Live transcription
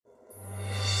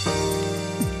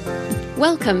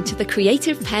Welcome to the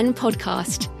Creative Pen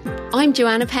podcast. I'm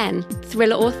Joanna Penn,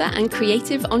 thriller author and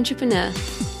creative entrepreneur,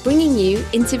 bringing you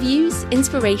interviews,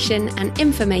 inspiration and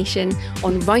information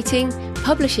on writing,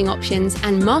 publishing options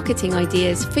and marketing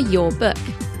ideas for your book.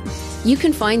 You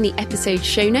can find the episode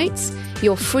show notes,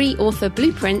 your free author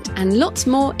blueprint and lots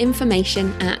more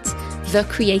information at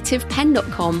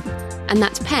thecreativepen.com, and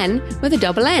that's pen with a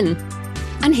double N.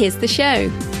 And here's the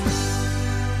show.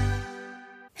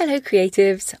 Hello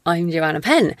creatives, I'm Joanna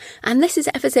Penn and this is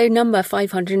episode number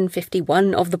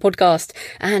 551 of the podcast,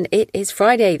 and it is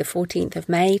Friday the 14th of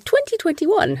May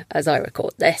 2021 as I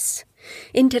record this.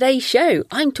 In today's show,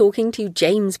 I'm talking to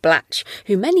James Blatch,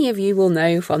 who many of you will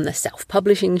know from the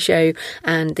Self-Publishing Show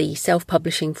and the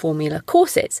Self-Publishing Formula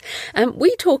courses. And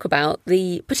we talk about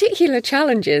the particular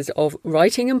challenges of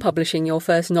writing and publishing your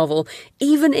first novel,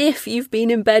 even if you've been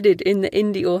embedded in the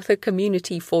indie author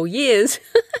community for years.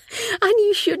 And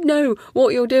you should know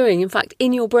what you're doing. In fact,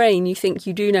 in your brain, you think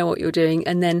you do know what you're doing.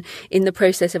 And then in the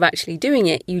process of actually doing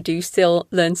it, you do still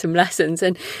learn some lessons.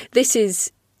 And this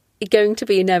is going to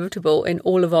be inevitable in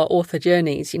all of our author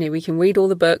journeys. You know, we can read all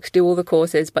the books, do all the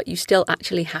courses, but you still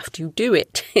actually have to do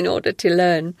it in order to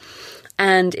learn.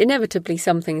 And inevitably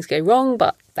some things go wrong,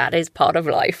 but that is part of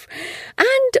life.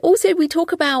 And also we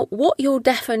talk about what your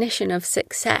definition of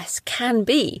success can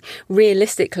be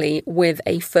realistically with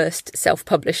a first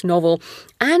self-published novel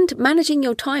and managing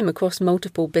your time across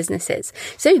multiple businesses.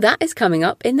 So that is coming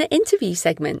up in the interview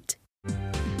segment.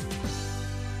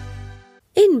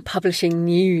 In publishing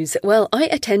news, well, I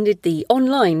attended the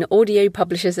Online Audio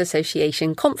Publishers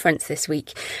Association conference this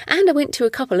week, and I went to a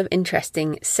couple of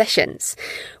interesting sessions.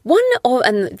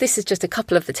 And this is just a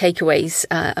couple of the takeaways.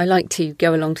 I like to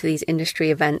go along to these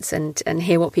industry events and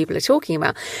hear what people are talking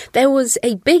about. There was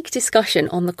a big discussion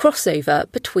on the crossover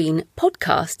between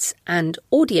podcasts and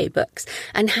audiobooks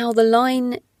and how the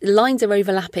lines are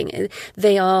overlapping.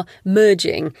 They are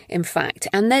merging, in fact.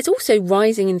 And there's also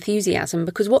rising enthusiasm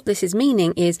because what this is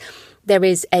meaning is there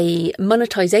is a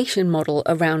monetization model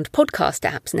around podcast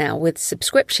apps now with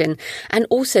subscription and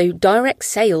also direct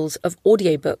sales of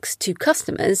audiobooks to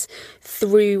customers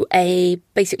through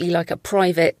basically like a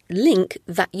private link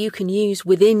that you can use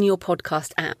within your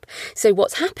podcast app. So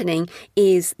what's happening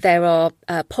is there are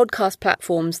podcast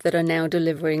platforms that are now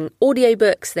delivering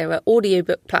audiobooks. There are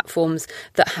audiobook platforms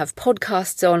that have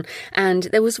podcasts on, and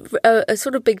there was a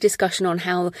sort of big discussion on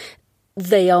how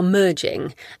they are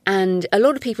merging, and a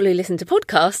lot of people who listen to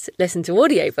podcasts listen to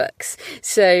audiobooks.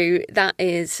 So that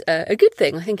is a good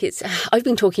thing. I think I've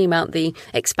been talking about the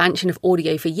expansion of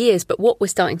audio for years, but what we're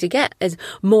starting to get is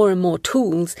more and more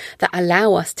tools that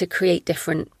allow us to create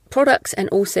different products and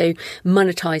also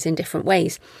monetize in different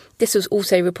ways. This was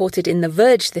also reported in The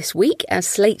Verge this week as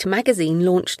Slate magazine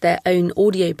launched their own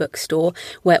audiobook store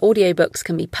where audiobooks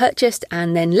can be purchased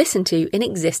and then listened to in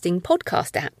existing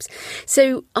podcast apps.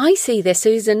 So I see this.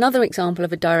 So this is another example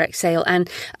of a direct sale. And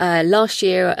last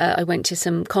year I went to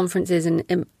some conferences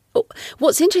and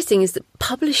what's interesting is that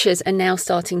publishers are now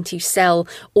starting to sell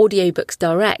audiobooks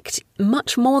direct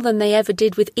much more than they ever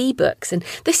did with ebooks. And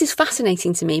this is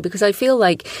fascinating to me because I feel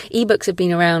like ebooks have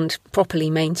been around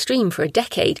properly mainstream for a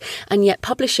decade, and yet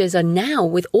publishers are now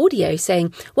with audio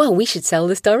saying, well, we should sell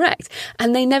this direct.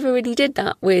 And they never really did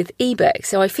that with ebooks.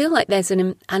 So I feel like there's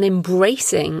an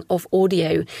embracing of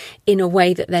audio in a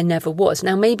way that there never was.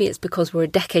 Now, maybe it's because we're a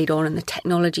decade on and the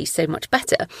technology is so much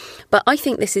better, but I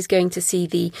think this is going to see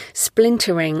the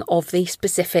splintering of the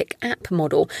specific app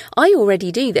model. I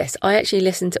already do this. I actually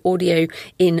listen to audio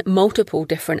in multiple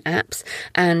different apps,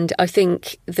 and I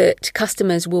think that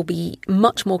customers will be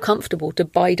much more comfortable to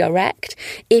buy direct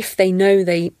if they know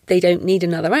they don't need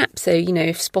another app. So, you know,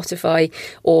 if Spotify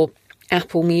or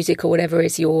Apple Music or whatever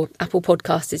is your Apple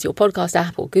Podcast is your podcast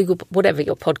app, or Google, whatever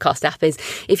your podcast app is,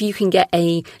 if you can get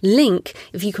a link,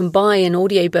 if you can buy an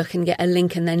audiobook and get a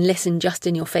link and then listen just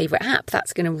in your favorite app,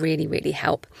 that's going to really, really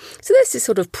help. So this is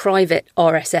sort of private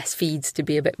RSS feeds, to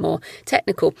be a bit more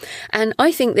technical. And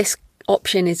I think this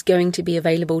option is going to be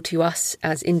available to us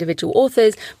as individual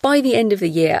authors by the end of the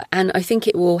year, and I think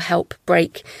it will help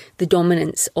break the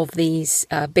dominance of these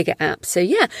bigger apps. So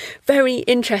yeah, very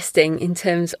interesting in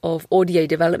terms of audio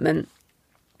development.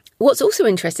 What's also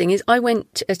interesting is I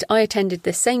attended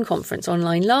the same conference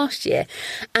online last year,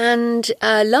 and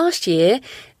last year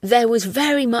there was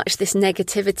very much this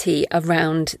negativity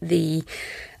around the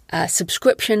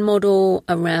subscription model,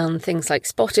 around things like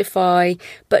Spotify,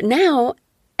 but now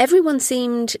everyone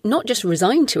seemed not just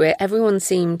resigned to it, everyone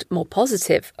seemed more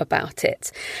positive about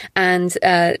it. And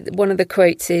one of the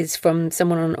quotes is from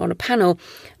someone on a panel: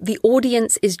 the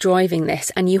audience is driving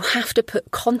this, and you have to put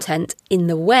content in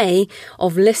the way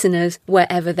of listeners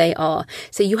wherever they are.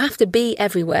 So you have to be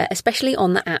everywhere, especially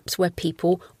on the apps where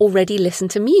people already listen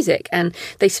to music. And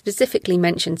they specifically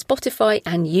mentioned Spotify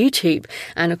and YouTube.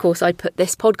 And of course, I put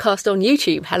this podcast on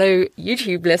YouTube. Hello,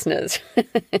 YouTube listeners.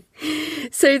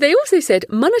 So they also said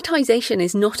monetization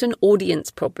is not an audience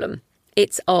problem.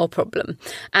 It's our problem.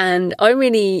 And I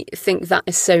really think that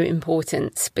is so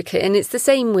important, because, and it's the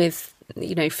same with,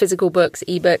 physical books,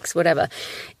 ebooks, whatever.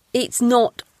 It's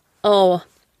not our,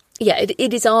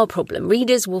 it is our problem.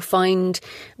 Readers will find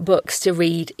books to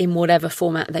read in whatever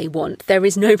format they want. There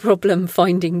is no problem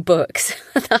finding books,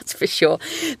 that's for sure.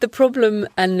 The problem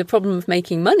of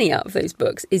making money out of those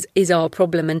books is our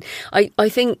problem. And I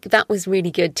think that was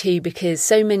really good too, because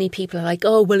so many people are like,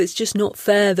 oh, well, it's just not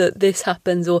fair that this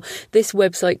happens, or this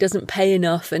website doesn't pay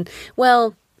enough. And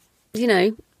well,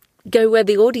 go where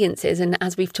the audience is. And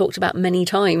as we've talked about many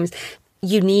times,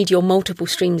 you need your multiple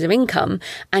streams of income,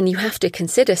 and you have to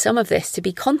consider some of this to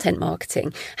be content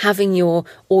marketing. Having your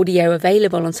audio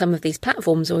available on some of these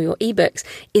platforms or your ebooks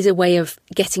is a way of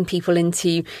getting people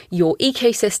into your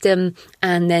ecosystem,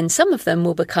 and then some of them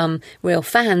will become real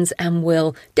fans and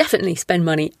will definitely spend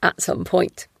money at some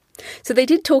point. So they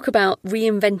did talk about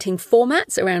reinventing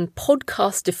formats around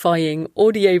podcast-defying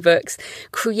audiobooks,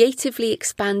 creatively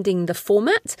expanding the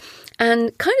format,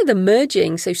 and kind of the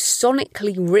merging. So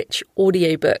sonically rich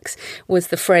audiobooks was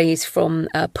the phrase from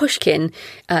Pushkin,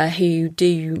 who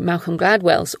do Malcolm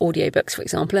Gladwell's audiobooks, for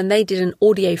example. And they did an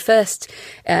audio-first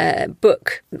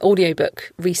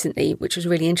audiobook recently, which was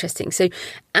really interesting. So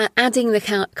adding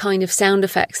the kind of sound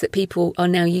effects that people are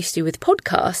now used to with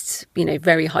podcasts,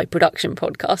 very high production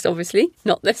podcasts, obviously,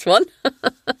 not this one,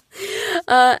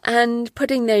 and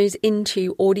putting those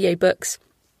into audiobooks,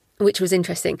 which was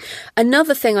interesting.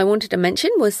 Another thing I wanted to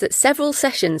mention was that several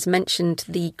sessions mentioned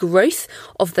the growth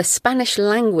of the Spanish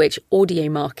language audio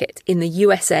market in the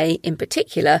USA in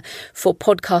particular for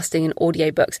podcasting and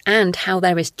audiobooks, and how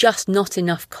there is just not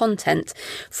enough content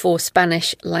for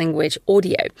Spanish language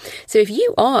audio. So if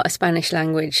you are a Spanish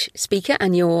language speaker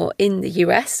and you're in the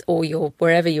US, or you're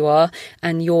wherever you are,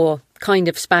 and you're kind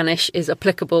of Spanish is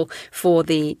applicable for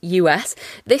the US,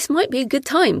 this might be a good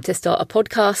time to start a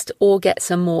podcast or get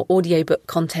some more audiobook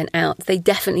content out. They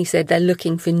definitely said they're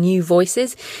looking for new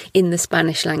voices in the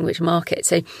Spanish language market.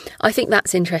 So I think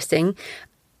that's interesting.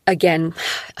 Again,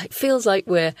 it feels like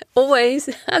we're always,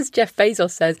 as Jeff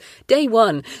Bezos says, day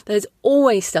one. There's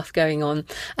always stuff going on.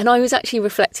 And I was actually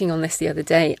reflecting on this the other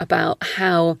day about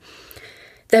how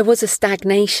there was a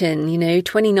stagnation,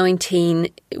 2019,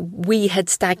 we had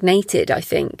stagnated, I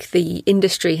think. The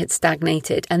industry had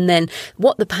stagnated. And then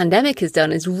what the pandemic has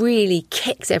done is really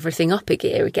kicked everything up a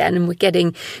gear again. And we're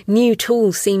getting new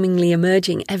tools seemingly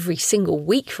emerging every single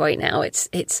week right now. It's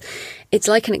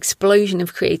like an explosion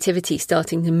of creativity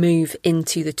starting to move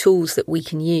into the tools that we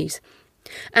can use.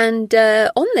 And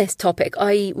on this topic,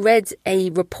 I read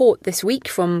a report this week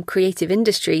from Creative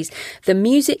Industries. The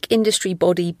music industry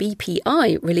body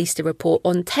BPI released a report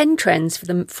on 10 trends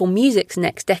for music's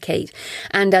next decade.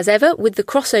 And as ever, with the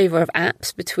crossover of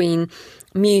apps between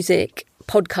music,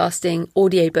 podcasting,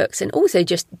 audiobooks, and also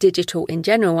just digital in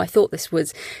general, I thought this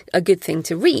was a good thing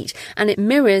to read. And it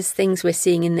mirrors things we're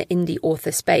seeing in the indie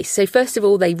author space. So first of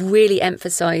all, they really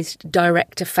emphasized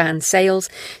direct-to-fan sales.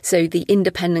 So the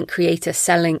independent creator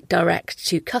selling direct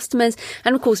to customers.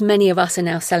 And of course, many of us are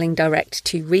now selling direct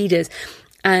to readers.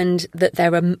 And that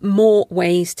there are more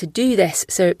ways to do this,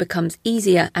 so it becomes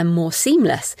easier and more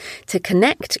seamless to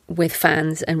connect with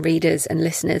fans and readers and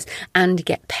listeners and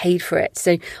get paid for it.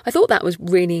 So I thought that was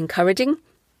really encouraging.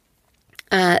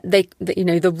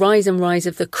 The rise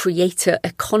of the creator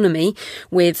economy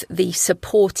with the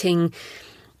supporting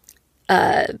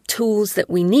tools that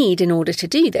we need in order to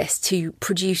do this, to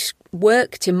produce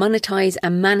work, to monetize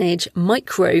and manage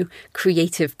micro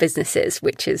creative businesses,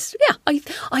 which is,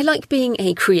 I like being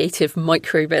a creative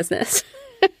micro business.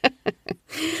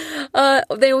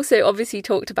 They also obviously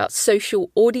talked about social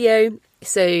audio.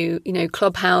 So,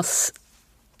 Clubhouse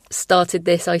started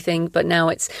this, I think, but now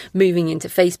it's moving into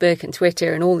Facebook and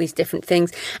Twitter and all these different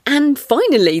things. And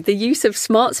finally, the use of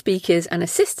smart speakers and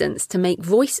assistants to make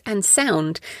voice and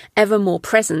sound ever more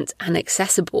present and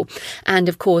accessible. And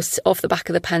of course, off the back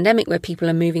of the pandemic, where people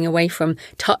are moving away from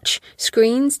touch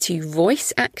screens to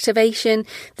voice activation,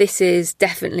 this is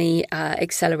definitely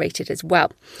accelerated as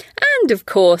well. And of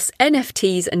course,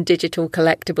 NFTs and digital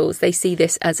collectibles, they see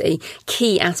this as a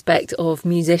key aspect of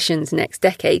musicians' next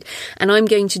decade. And I'm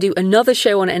going to do another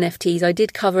show on NFTs. I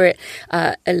did cover it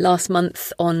last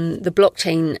month on the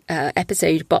blockchain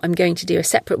episode, but I'm going to do a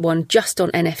separate one just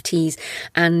on NFTs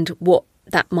and what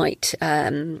that might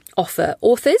offer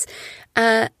authors.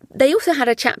 They also had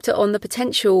a chapter on the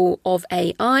potential of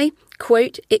AI.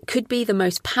 Quote, "It could be the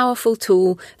most powerful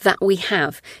tool that we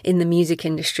have in the music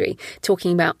industry,"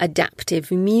 talking about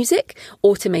adaptive music,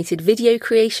 automated video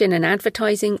creation and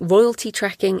advertising, royalty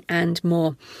tracking, and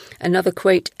more. Another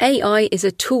quote, "AI is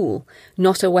a tool,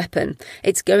 not a weapon.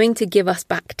 It's going to give us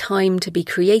back time to be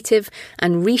creative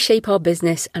and reshape our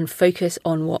business and focus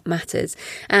on what matters."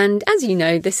 And as you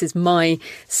know, this is my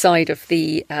side of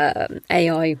the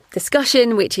AI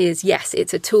discussion, which is, yes,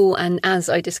 it's a tool. And as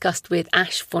I discussed with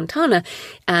Ash Fontana,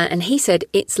 and he said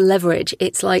it's leverage.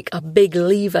 It's like a big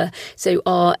lever. So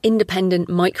our independent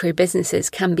micro businesses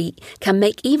can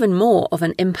make even more of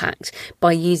an impact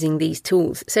by using these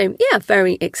tools. So yeah,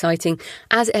 very exciting.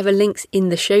 As ever, links in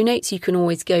the show notes. You can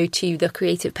always go to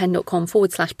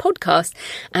thecreativepenn.com/podcast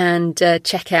and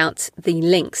check out the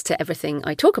links to everything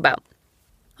I talk about.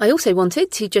 I also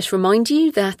wanted to just remind you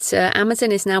that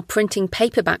Amazon is now printing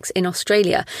paperbacks in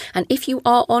Australia. And if you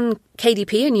are on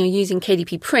KDP and you're using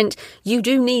KDP print, you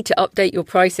do need to update your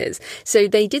prices. So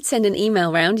they did send an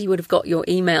email round. You would have got your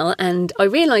email. And I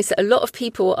realised that a lot of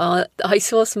people I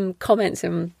saw some comments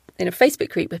in a Facebook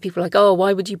group where people are like, "Oh,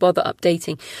 why would you bother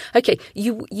updating?" Okay,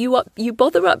 you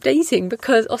bother updating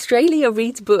because Australia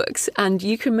reads books and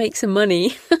you can make some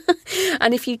money.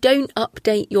 And if you don't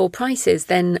update your prices,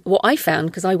 then what I found,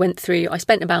 because I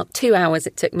spent about 2 hours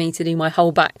it took me to do my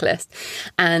whole backlist.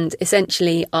 And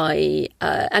essentially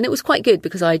and it was quite good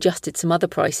because I adjusted some other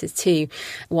prices too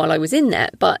while I was in there.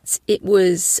 But it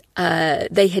was,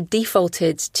 they had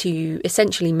defaulted to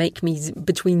essentially make me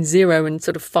between 0 and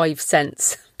sort of 5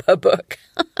 cents per book.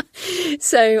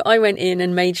 So I went in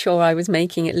and made sure I was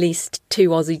making at least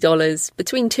 $2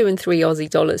 between $2 and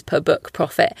 $3 per book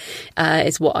profit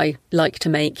is what I like to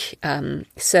make.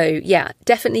 So yeah,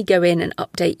 definitely go in and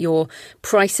update your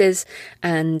prices.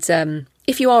 And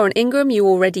if you are on Ingram,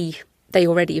 they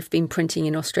already have been printing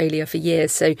in Australia for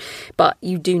years. But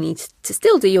you do need to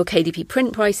still do your KDP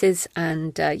print prices.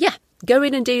 And go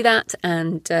in and do that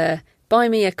and buy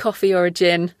me a coffee or a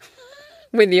gin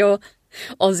with your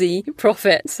Aussie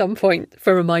profit at some point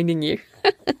for reminding you.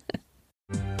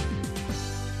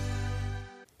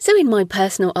 So in my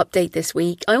personal update this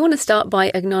week, I want to start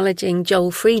by acknowledging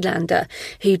Joel Friedlander,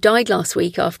 who died last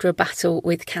week after a battle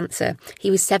with cancer. He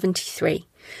was 73.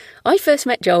 I first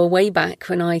met Joel way back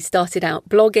when I started out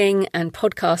blogging and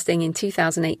podcasting in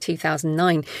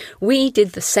 2008-2009. We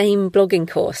did the same blogging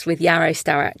course with Yarrow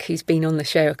Starak, who's been on the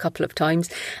show a couple of times,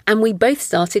 and we both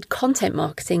started content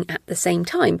marketing at the same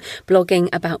time, blogging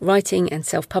about writing and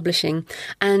self-publishing.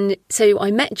 And so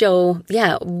I met Joel,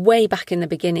 way back in the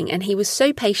beginning, and he was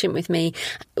so patient with me.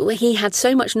 He had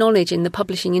so much knowledge in the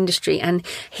publishing industry, and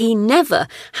he never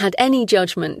had any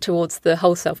judgment towards the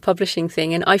whole self-publishing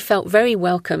thing, and I felt very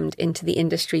welcomed into the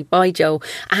industry by Joel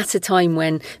at a time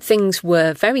when things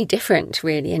were very different,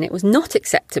 really, and it was not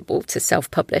acceptable to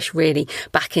self-publish, really,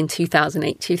 back in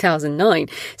 2008-2009.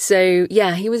 So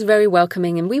yeah, he was very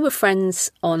welcoming, and we were friends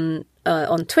on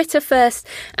Twitter first,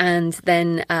 and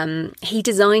then he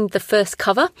designed the first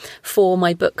cover for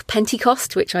my book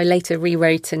Pentecost, which I later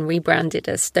rewrote and rebranded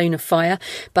as Stone of Fire.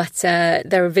 But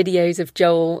there are videos of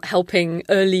Joel helping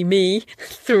early me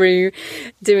through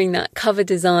doing that cover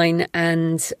design,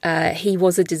 and he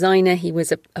was a designer, he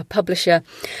was a publisher,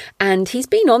 and he's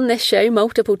been on this show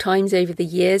multiple times over the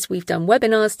years. We've done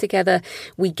webinars together,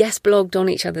 we guest blogged on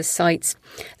each other's sites.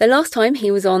 The last time he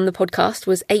was on the podcast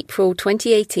was April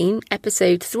 2018,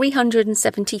 episode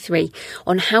 373,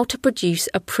 on how to produce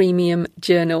a premium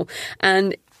journal.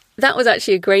 And that was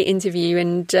actually a great interview,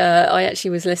 and I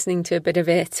actually was listening to a bit of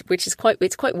it, which is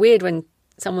it's quite weird when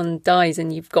someone dies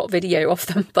and you've got video of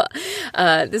them, but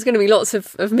there's going to be lots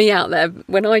of me out there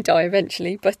when I die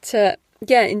eventually. But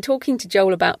in talking to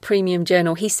Joel about Premium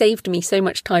Journal, he saved me so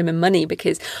much time and money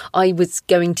because I was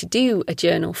going to do a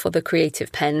journal for the Creative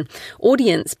Penn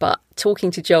audience, but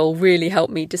talking to Joel really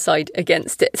helped me decide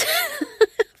against it.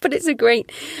 But it's a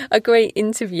great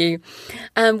interview.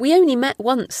 We only met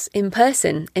once in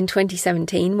person in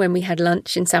 2017 when we had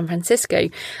lunch in San Francisco,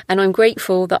 and I'm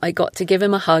grateful that I got to give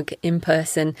him a hug in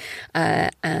person.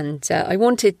 And I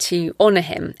wanted to honour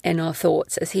him in our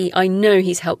thoughts, as I know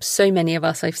he's helped so many of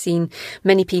us. I've seen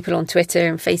many people on Twitter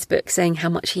and Facebook saying how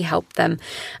much he helped them.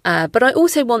 But I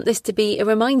also want this to be a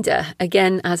reminder,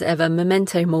 again, as ever,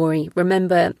 memento mori.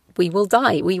 Remember, we will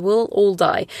die. We will all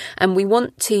die. And we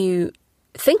want to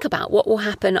think about what will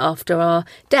happen after our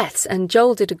deaths. And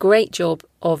Joel did a great job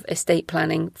of estate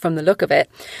planning from the look of it.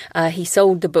 He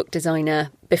sold the book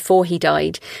designer before he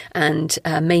died and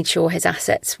made sure his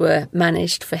assets were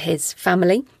managed for his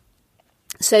family.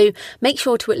 So make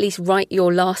sure to at least write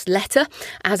your last letter,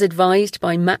 as advised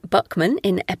by Matt Buckman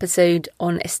in episode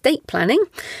on estate planning,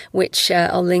 which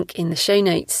I'll link in the show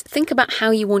notes. Think about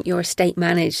how you want your estate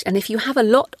managed. And if you have a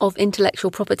lot of intellectual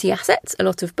property assets, a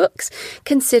lot of books,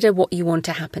 consider what you want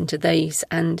to happen to those.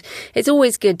 And it's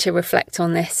always good to reflect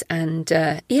on this. And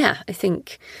I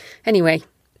think, anyway,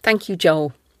 thank you,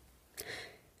 Joel.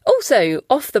 Also,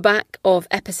 off the back of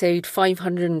episode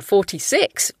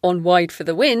 546 on Wide for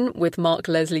the Win with Mark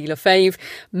Leslie Lefebvre,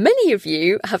 many of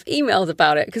you have emailed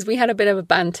about it because we had a bit of a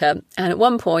banter. And at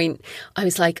one point I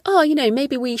was like,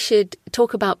 maybe we should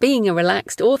talk about being a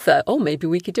relaxed author. Or maybe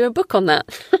we could do a book on that.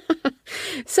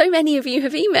 So many of you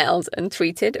have emailed and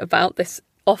tweeted about this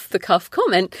off-the-cuff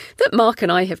comment that Mark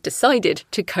and I have decided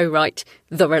to co-write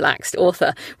The Relaxed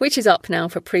Author, which is up now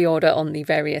for pre-order on the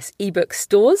various ebook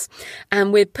stores.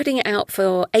 And we're putting it out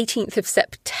for 18th of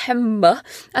September,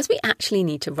 as we actually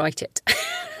need to write it.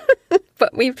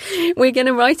 But we're going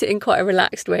to write it in quite a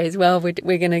relaxed way as well.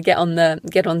 We're going to get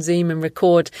on Zoom and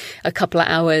record a couple of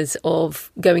hours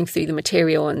of going through the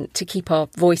material and to keep our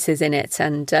voices in it.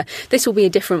 And this will be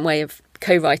a different way of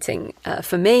co-writing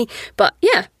for me. But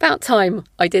yeah, about time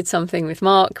I did something with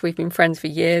Mark. We've been friends for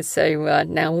years, so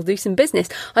now we'll do some business.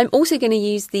 I'm also going to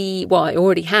use I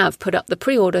already have put up the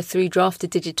pre-order through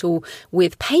Drafted Digital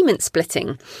with payment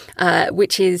splitting,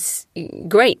 which is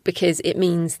great because it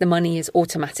means the money is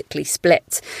automatically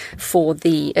split for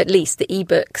at least the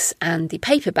ebooks and the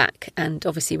paperback. And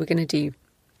obviously we're going to do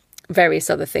various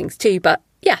other things too, but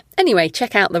yeah, anyway,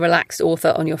 check out The Relaxed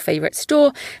Author on your favourite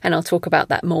store, and I'll talk about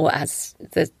that more as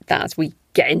we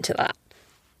get into that.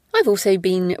 I've also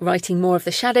been writing more of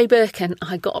the shadow book, and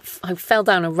I fell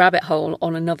down a rabbit hole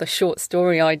on another short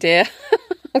story idea,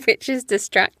 which is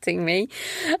distracting me.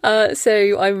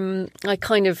 So I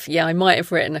might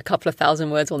have written a couple of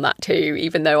thousand words on that too,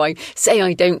 even though I say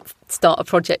I don't start a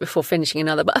project before finishing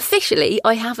another. But officially,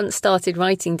 I haven't started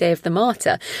writing Day of the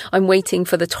Martyr. I'm waiting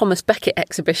for the Thomas Becket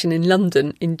exhibition in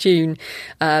London in June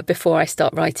before I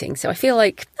start writing. So I feel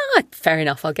like, fair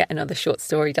enough, I'll get another short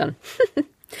story done.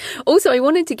 Also, I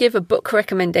wanted to give a book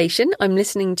recommendation. I'm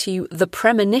listening to The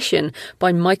Premonition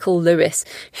by Michael Lewis,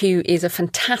 who is a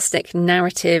fantastic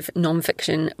narrative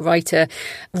nonfiction writer.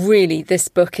 Really, this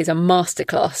book is a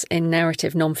masterclass in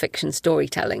narrative nonfiction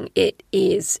storytelling. It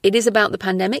is about the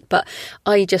pandemic, but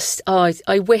I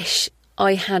wish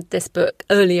I had this book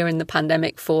earlier in the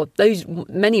pandemic for those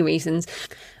many reasons.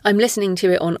 I'm listening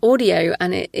to it on audio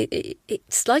and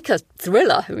it's like a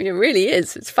thriller. I mean, it really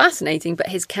is. It's fascinating, but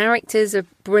his characters are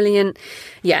brilliant.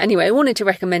 Yeah, anyway, I wanted to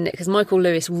recommend it because Michael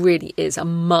Lewis really is a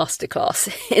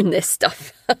masterclass in this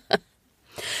stuff.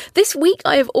 This week,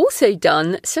 I have also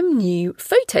done some new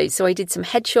photos. So I did some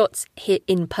headshots here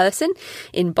in person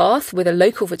in Bath with a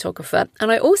local photographer.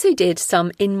 And I also did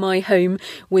some in my home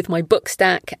with my book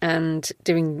stack and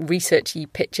doing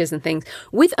researchy pictures and things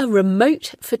with a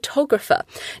remote photographer.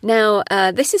 Now,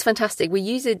 this is fantastic. We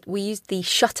used the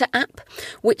Shutter app,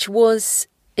 which was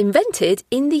invented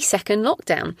in the second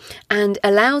lockdown and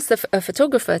allows a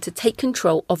photographer to take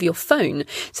control of your phone.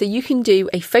 So you can do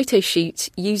a photo shoot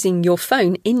using your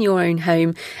phone in your own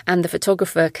home and the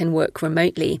photographer can work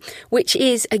remotely, which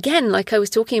is, again, like I was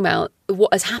talking about,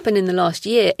 what has happened in the last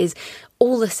year is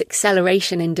all this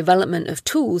acceleration in development of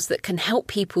tools that can help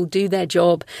people do their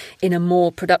job in a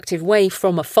more productive way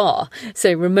from afar.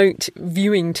 So remote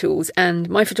viewing tools. And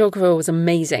my photographer was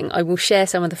amazing. I will share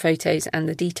some of the photos and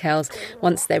the details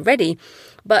once they're ready.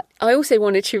 But I also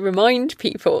wanted to remind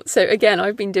people. So again,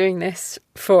 I've been doing this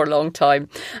for a long time.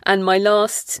 And my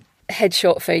last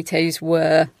headshot photos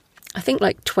were, I think,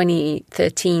 like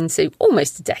 2013. So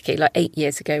almost a decade, like 8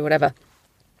 years ago, whatever.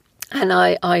 And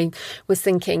I was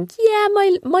thinking, yeah,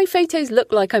 my photos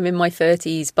look like I'm in my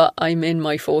 30s, but I'm in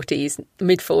my 40s,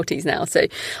 mid-40s now. So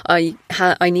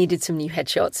I needed some new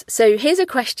headshots. So here's a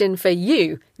question for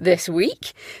you this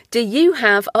week. Do you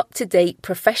have up-to-date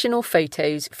professional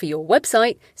photos for your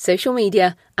website, social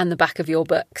media, and the back of your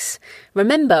books?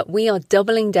 Remember, we are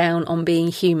doubling down on being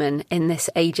human in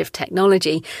this age of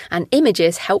technology, and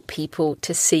images help people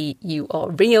to see you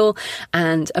are real,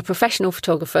 and a professional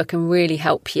photographer can really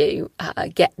help you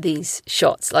get these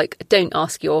shots. Like, don't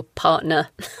ask your partner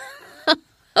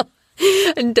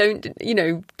And don't,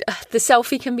 the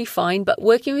selfie can be fine, but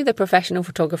working with a professional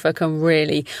photographer can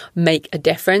really make a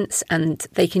difference, and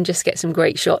they can just get some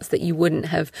great shots that you wouldn't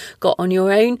have got on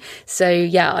your own. So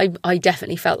yeah, I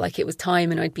definitely felt like it was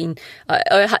time, and I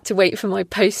had to wait for my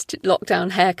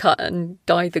post-lockdown haircut and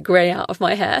dye the grey out of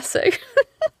my hair. So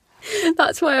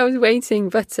that's why I was waiting.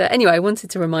 But anyway, I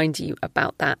wanted to remind you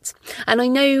about that. And I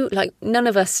know none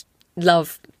of us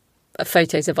love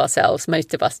photos of ourselves.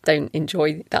 Most of us don't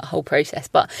enjoy that whole process,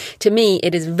 but to me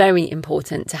it is very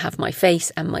important to have my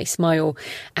face and my smile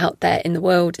out there in the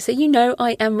world, so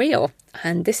I am real,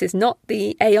 and this is not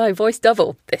the AI voice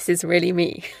double. This is really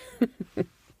me.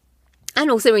 And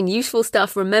also in useful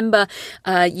stuff, remember,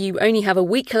 you only have a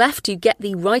week left to get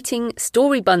the Writing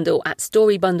Story Bundle at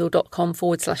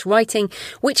storybundle.com/writing,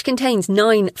 which contains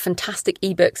 9 fantastic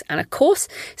ebooks. And of course,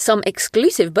 some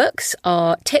exclusive books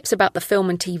are Tips About the Film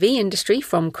and TV Industry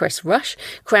from Chris Rush,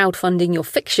 Crowdfunding Your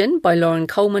Fiction by Lauren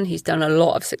Coleman, who's done a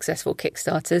lot of successful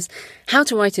Kickstarters, How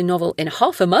to Write a Novel in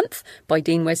Half a Month by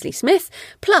Dean Wesley Smith,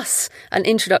 plus an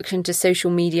introduction to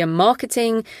social media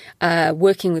marketing,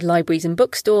 working with libraries and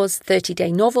bookstores,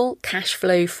 30-day novel, Cash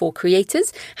Flow for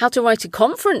Creators, How to Write a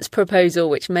Conference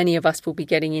Proposal, which many of us will be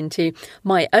getting into,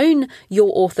 my own Your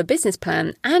Author Business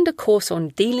Plan, and a course on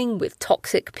dealing with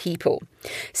toxic people.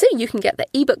 So you can get the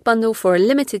ebook bundle for a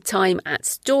limited time at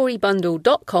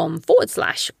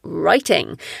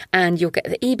storybundle.com/writing, and you'll get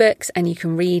the ebooks and you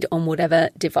can read on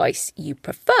whatever device you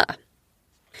prefer.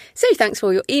 So thanks for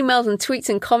all your emails and tweets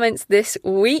and comments this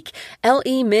week.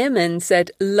 L.E. Meerman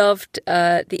said, loved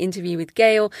the interview with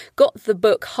Gail, got the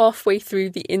book halfway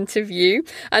through the interview.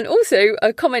 And also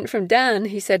a comment from Dan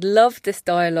who said, loved this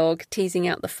dialogue, teasing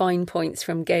out the fine points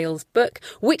from Gail's book,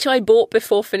 which I bought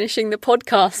before finishing the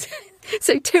podcast.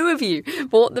 So 2 of you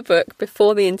bought the book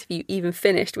before the interview even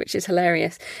finished, which is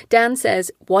hilarious. Dan says,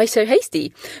 why so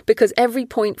hasty? Because every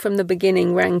point from the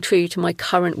beginning rang true to my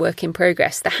current work in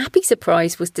progress. The happy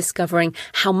surprise was discovering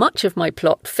how much of my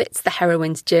plot fits the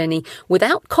heroine's journey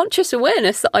without conscious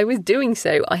awareness that I was doing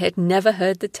so. I had never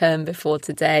heard the term before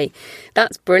today.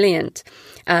 That's brilliant.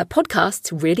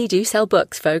 Podcasts really do sell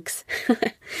books, folks.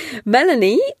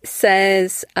 Melanie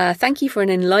says, thank you for an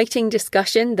enlightening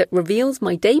discussion that reveals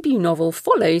my debut novel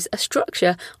follows a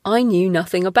structure I knew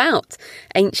nothing about.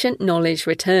 Ancient knowledge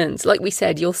returns. Like we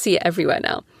said, you'll see it everywhere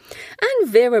now. And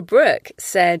Vera Brooke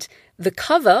said, the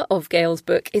cover of Gail's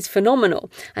book is phenomenal.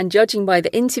 And judging by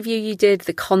the interview you did,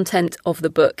 the content of the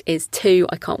book is too.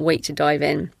 I can't wait to dive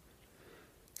in.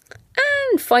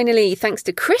 And finally, thanks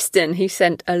to Kristen, who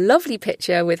sent a lovely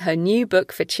picture with her new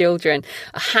book for children,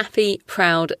 a happy,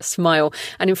 proud smile.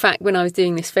 And in fact, when I was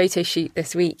doing this photo shoot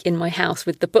this week in my house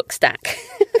with the book stack,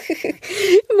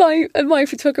 my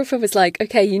photographer was like,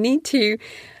 okay, you need to...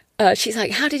 she's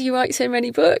like, how did you write so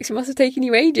many books? It must have taken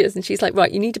you ages. And she's like,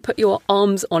 right, you need to put your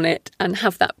arms on it and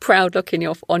have that proud look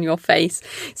on your face.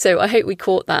 So I hope we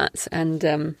caught that.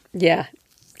 And yeah,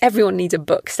 everyone needs a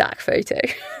book stack photo.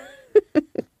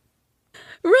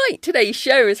 Right, today's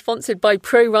show is sponsored by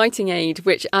Pro Writing Aid,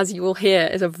 which, as you will hear,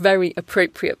 is a very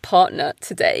appropriate partner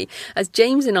today, as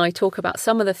James and I talk about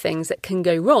some of the things that can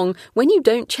go wrong when you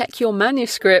don't check your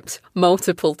manuscript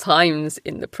multiple times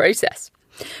in the process.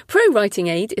 Pro Writing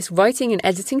Aid is writing and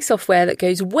editing software that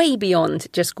goes way beyond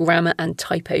just grammar and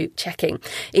typo checking.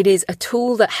 It is a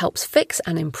tool that helps fix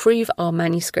and improve our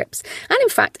manuscripts. And in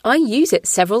fact, I use it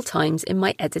several times in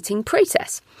my editing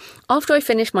process. After I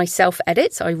finish my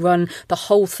self-edits, I run the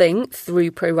whole thing through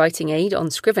Pro Writing Aid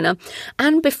on Scrivener.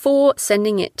 And before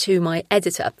sending it to my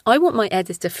editor, I want my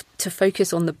editor to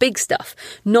focus on the big stuff,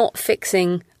 not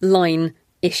fixing line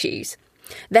issues.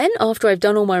 Then, after I've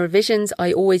done all my revisions,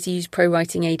 I always use Pro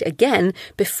Writing Aid again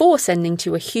before sending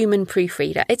to a human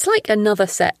proofreader. It's like another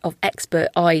set of expert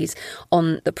eyes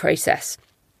on the process.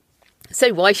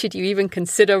 So why should you even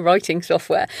consider writing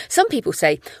software? Some people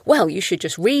say, well, you should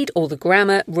just read all the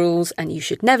grammar rules and you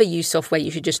should never use software.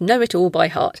 You should just know it all by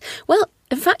heart. Well,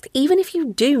 in fact, even if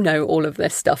you do know all of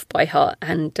this stuff by heart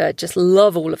and just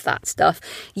love all of that stuff,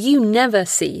 you never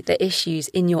see the issues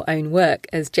in your own work,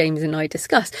 as James and I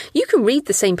discussed. You can read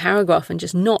the same paragraph and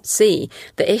just not see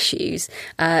the issues.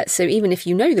 So even if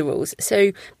you know the rules.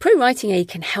 So Pro Writing Aid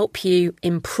can help you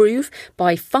improve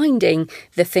by finding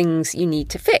the things you need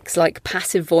to fix, like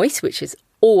passive voice, which is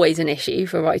always an issue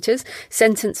for writers,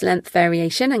 sentence length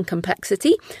variation and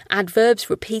complexity, adverbs,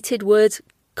 repeated words,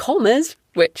 commas,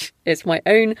 which is my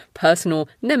own personal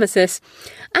nemesis,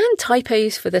 and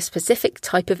typos for the specific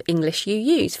type of English you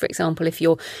use. For example, if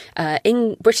you're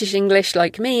in British English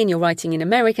like me and you're writing in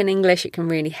American English, it can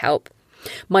really help.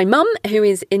 My mum, who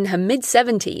is in her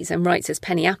mid-70s and writes as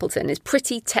Penny Appleton, is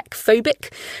pretty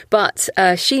tech-phobic, but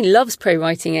she loves Pro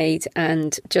Writing Aid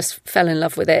and just fell in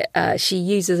love with it. She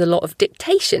uses a lot of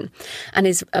dictation and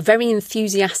is a very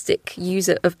enthusiastic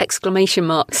user of exclamation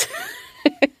marks.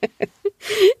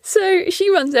 So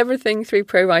she runs everything through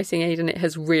Pro Writing Aid and it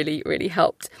has really, really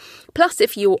helped. Plus,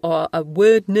 if you are a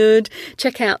word nerd,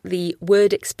 check out the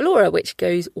Word Explorer, which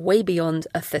goes way beyond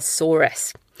a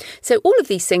thesaurus. So all of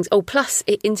these things, plus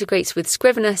it integrates with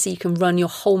Scrivener so you can run your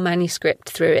whole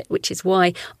manuscript through it, which is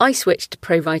why I switched to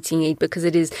Pro Writing Aid, because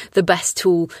it is the best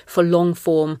tool for long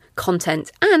form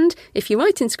content. And if you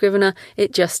write in Scrivener,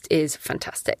 it just is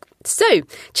fantastic. So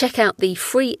check out the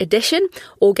free edition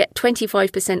or get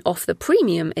 25% off the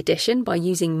premium edition by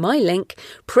using my link,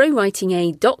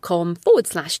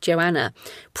 prowritingaid.com/Joanna,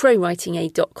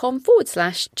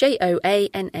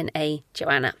 prowritingaid.com/JOANNA,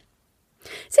 Joanna.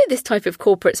 So this type of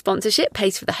corporate sponsorship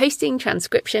pays for the hosting,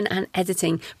 transcription and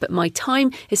editing, but my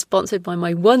time is sponsored by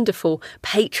my wonderful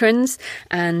patrons,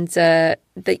 and that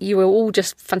you are all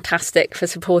just fantastic for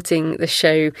supporting the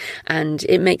show, and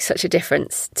it makes such a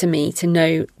difference to me to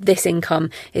know this income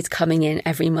is coming in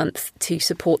every month to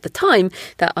support the time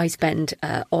that I spend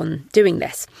on doing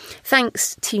this.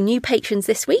 Thanks to new patrons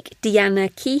this week: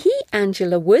 Deanna Keehee,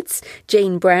 Angela Woods,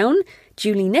 Jane Brown,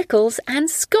 Julie Nichols and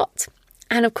Scott.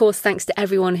 And of course, thanks to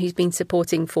everyone who's been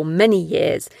supporting for many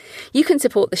years. You can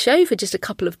support the show for just a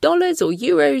couple of dollars or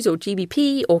euros or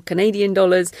GBP or Canadian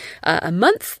dollars a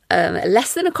month,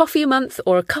 less than a coffee a month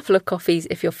or a couple of coffees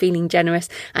if you're feeling generous,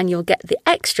 and you'll get the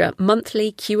extra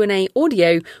monthly Q&A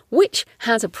audio, which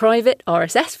has a private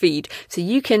RSS feed, so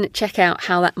you can check out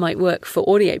how that might work for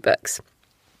audiobooks.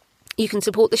 You can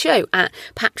support the show at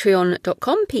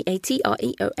patreon.com,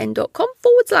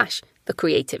 patreon.com/The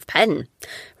Creative Pen.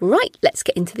 Right, let's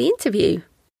get into the interview.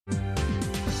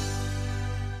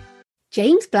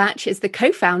 James Blatch is the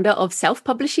co-founder of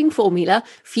self-publishing formula,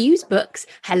 Fuse Books,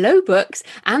 Hello Books,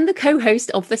 and the co-host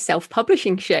of The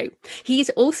Self-Publishing Show. He's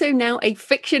also now a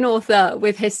fiction author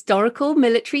with historical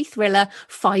military thriller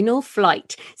Final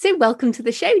Flight. So welcome to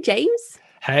the show, James.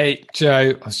 Hey,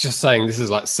 Joe, I was just saying, this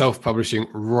is like self-publishing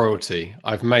royalty.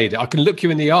 I've made it. I can look you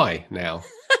in the eye now.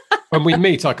 When we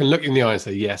meet, I can look you in the eye and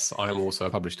say, yes, I am also a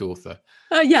published author.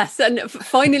 Yes, and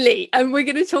finally, and we're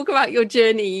going to talk about your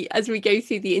journey as we go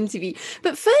through the interview.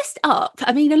 But first up,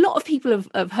 I mean, a lot of people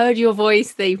have heard your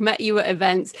voice, they've met you at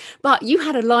events, but you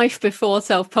had a life before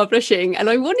self-publishing. And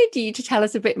I wanted you to tell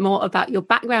us a bit more about your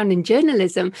background in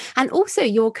journalism and also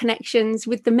your connections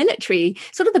with the military,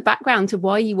 sort of the background to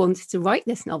why you wanted to write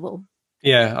this novel.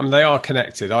 Yeah, I mean, they are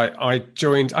connected. I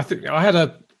joined, I think I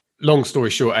had long story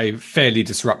short, a fairly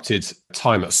disrupted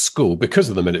time at school because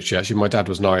of the military. Actually, my dad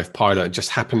was an RAF pilot and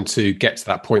just happened to get to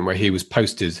that point where he was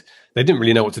posted. They didn't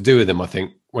really know what to do with him, I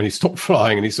think, when he stopped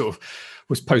flying, and he sort of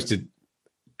was posted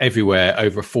everywhere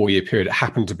over a 4-year period. It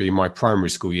happened to be my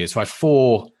primary school year. So I had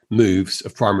 4 moves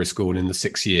of primary school in the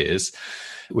 6 years,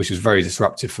 which was very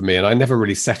disruptive for me. And I never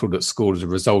really settled at school as a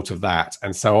result of that.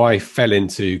 And so I fell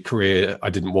into a career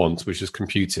I didn't want, which was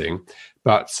computing,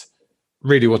 but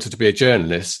really wanted to be a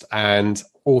journalist, and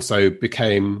also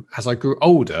became, as I grew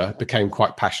older, became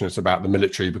quite passionate about the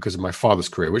military because of my father's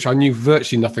career, which I knew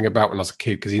virtually nothing about when I was a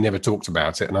kid because he never talked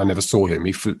about it and I never saw him.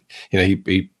 He flew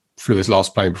his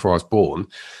last plane before I was born.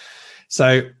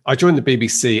 So I joined the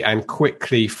BBC and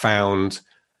quickly found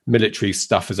military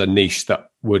stuff as a niche that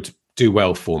would do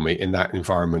well for me in that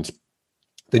environment.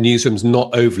 The newsroom's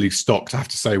not overly stocked, I have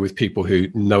to say, with people who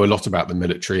know a lot about the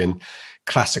military and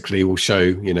classically will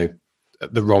show,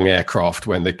 the wrong aircraft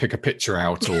when they pick a picture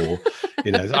out, or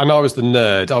and I was the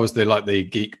nerd, I was the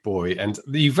geek boy, and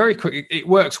you very quickly, it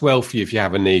works well for you if you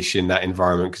have a niche in that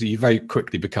environment because you very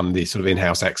quickly become the sort of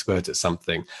in-house expert at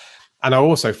something. And I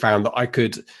also found that I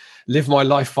could live my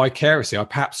life vicariously. I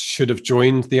perhaps should have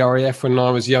joined the RAF when I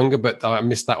was younger, but I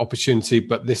missed that opportunity.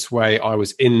 But this way I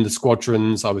was in the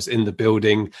squadrons, I was in the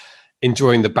building,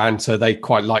 enjoying the banter. They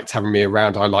quite liked having me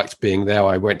around. I liked being there.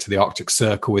 I went to the Arctic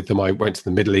Circle with them. I went to the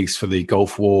Middle East for the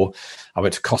Gulf War. I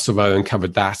went to Kosovo and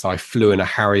covered that. I flew in a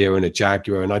Harrier and a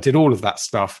Jaguar, and I did all of that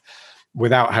stuff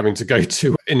without having to go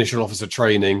to initial officer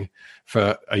training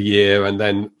for a year and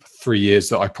then 3 years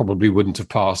that I probably wouldn't have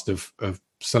passed of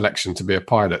selection to be a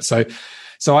pilot.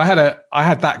 So I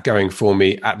had that going for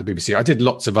me at the BBC. I did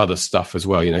lots of other stuff as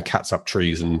well, cats up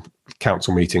trees and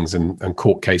council meetings and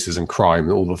court cases and crime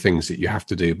and all the things that you have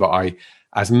to do. But I,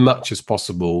 as much as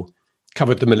possible,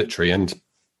 covered the military. And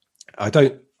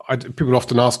people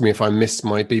often ask me if I miss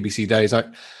my BBC days. I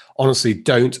honestly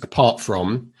don't, apart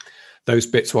from those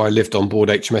bits where I lived on board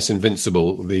HMS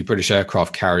Invincible, the British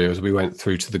aircraft carrier, as we went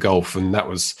through to the Gulf. And that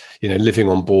was, living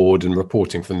on board and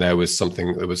reporting from there was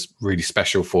something that was really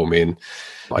special for me. And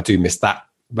I do miss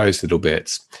those little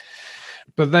bits.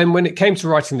 But then when it came to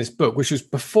writing this book, which was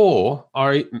before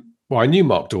I knew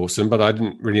Mark Dawson, but I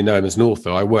didn't really know him as an author.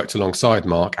 I worked alongside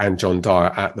Mark and John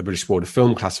Dyer at the British Board of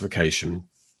Film Classification.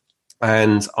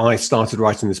 And I started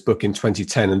writing this book in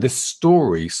 2010. And this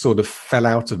story sort of fell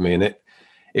out of me. And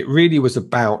it really was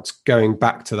about going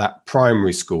back to that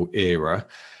primary school era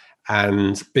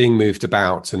and being moved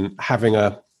about and having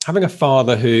a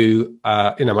father who,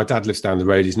 my dad lives down the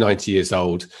road. He's 90 years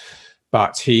old.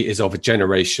 But he is of a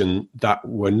generation that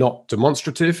were not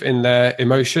demonstrative in their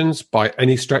emotions by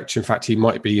any stretch. In fact, he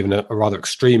might be even a rather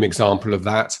extreme example of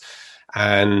that.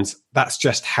 And that's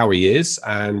just how he is.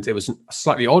 And it was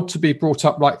slightly odd to be brought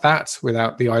up like that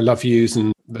without the I love yous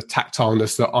and the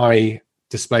tactileness that I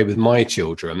display with my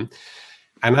children.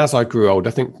 And as I grew older,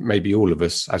 I think maybe all of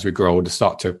us, as we grow older,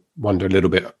 start to wonder a little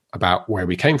bit about where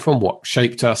we came from, what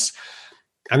shaped us.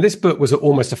 And this book was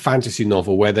almost a fantasy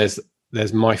novel where there's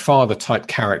my father type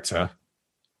character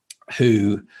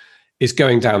who is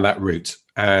going down that route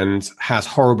and has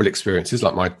horrible experiences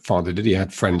like my father did. He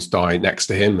had friends die next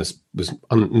to him, as was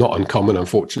not uncommon,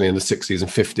 unfortunately, in the 60s and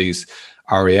 50s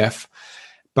RAF.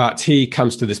 But he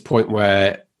comes to this point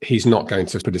where he's not going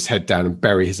to put his head down and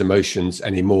bury his emotions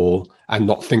anymore and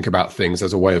not think about things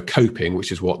as a way of coping,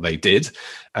 which is what they did.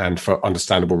 And for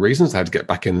understandable reasons, they had to get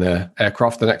back in their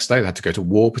aircraft the next day. They had to go to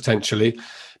war potentially.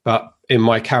 But in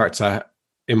my character,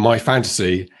 in my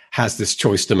fantasy, has this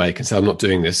choice to make and say, I'm not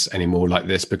doing this anymore like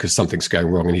this because something's going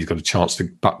wrong, and he's got a chance to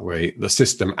buckway the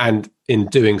system. And in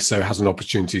doing so, has an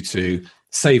opportunity to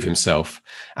save himself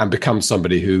and become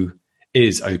somebody who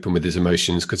is open with his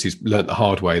emotions because he's learnt the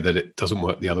hard way that it doesn't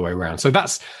work the other way around. So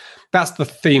that's the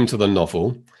theme to the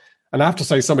novel. And I have to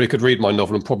say, somebody could read my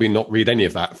novel and probably not read any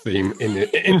of that theme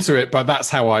into it, but that's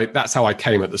how I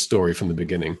came at the story from the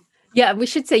beginning. Yeah, we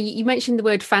should say you mentioned the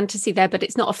word fantasy there, but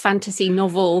it's not a fantasy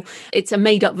novel. It's a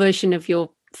made-up version of your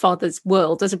father's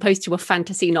world as opposed to a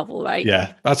fantasy novel, right?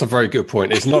 Yeah, that's a very good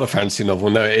point. It's not a fantasy novel.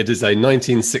 No, it is a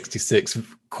 1966,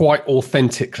 quite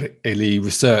authentically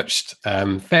researched,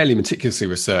 fairly meticulously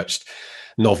researched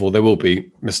novel. There will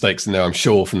be mistakes in there, I'm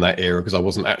sure, from that era, because I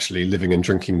wasn't actually living and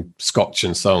drinking scotch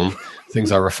and so on.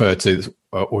 Things I refer to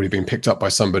are already being picked up by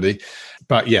somebody.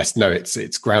 But yes, no,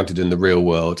 it's grounded in the real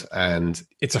world. And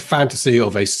it's a fantasy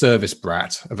of a service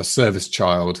brat, of a service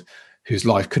child whose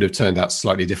life could have turned out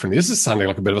slightly differently. This is sounding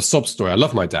like a bit of a sob story. I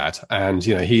love my dad. And,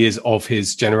 he is of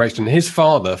his generation. His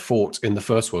father fought in the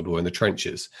First World War in the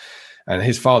trenches. And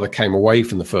his father came away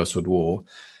from the First World War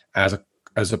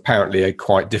as apparently a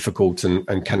quite difficult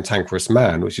and cantankerous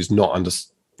man, which is not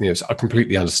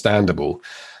completely understandable.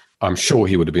 I'm sure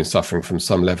he would have been suffering from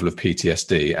some level of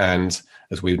PTSD. And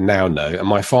as we now know, and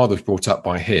my father was brought up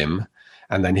by him,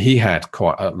 and then he had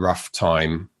quite a rough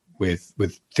time with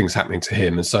things happening to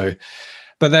him. And so,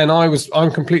 but then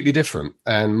I'm completely different.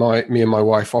 And me and my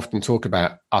wife often talk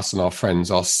about us and our friends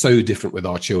are so different with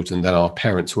our children than our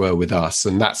parents were with us.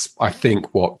 And that's, I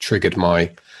think, what triggered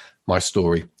my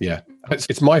story. Yeah.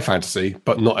 It's my fantasy,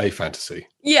 but not a fantasy.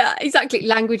 Yeah, exactly.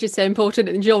 Language is so important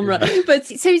in genre. Yeah. But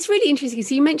so it's really interesting.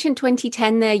 So you mentioned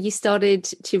 2010 there, you started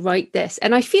to write this.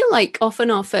 And I feel like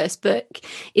often our first book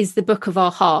is the book of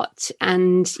our heart.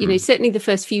 And, certainly the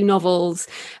first few novels,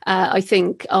 I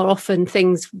think, are often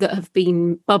things that have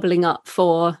been bubbling up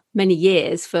for many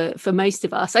years for most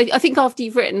of us. I think after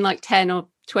you've written like 10 or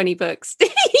 20 books,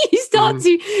 you start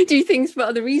to do things for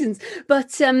other reasons. But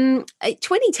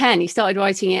 2010, you started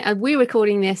writing it, and we're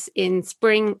recording this in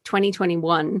spring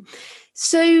 2021.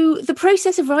 So the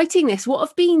process of writing this, what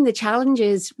have been the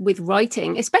challenges with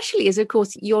writing, especially as, of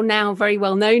course, you're now very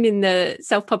well known in the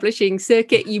self-publishing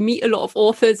circuit. You meet a lot of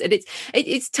authors, and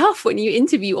it's tough when you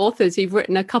interview authors who've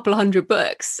written a couple of hundred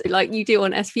books like you do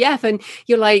on SPF, and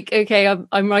you're like, okay,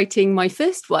 I'm writing my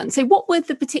first one. So what were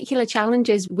the particular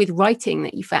challenges with writing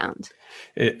that you found?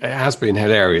 It has been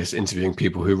hilarious interviewing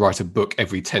people who write a book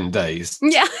every 10 days.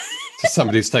 Yeah.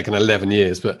 Somebody who's taken 11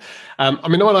 years. But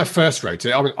when I first wrote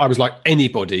it, I was like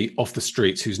anybody off the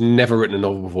streets who's never written a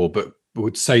novel before, but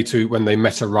would say to when they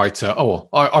met a writer, oh,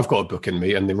 I've got a book in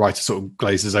me. And the writer sort of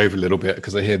glazes over a little bit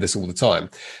because they hear this all the time.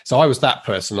 So I was that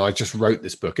person. I just wrote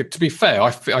this book. To be fair,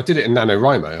 I did it in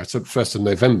NaNoWriMo. I said 1st of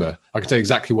November. I can tell you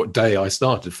exactly what day I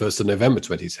started, 1st of November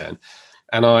 2010.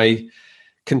 And I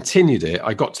continued it.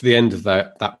 I got to the end of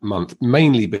that month,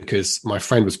 mainly because my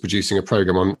friend was producing a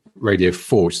program on Radio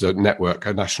 4, which is a network,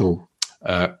 a national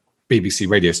BBC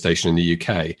radio station in the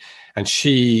UK. And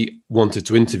she wanted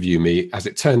to interview me. As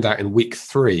it turned out, in week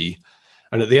 3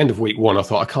 And at the end of week 1, I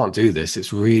thought, I can't do this.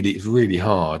 It's really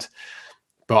hard.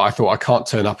 But I thought, I can't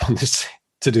turn up on this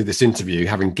to do this interview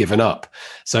having given up.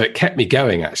 So it kept me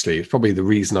going, actually. It's probably the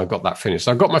reason I got that finished.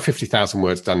 So I got my 50,000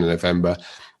 words done in November,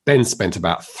 then spent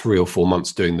about 3 or 4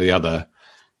 months doing the other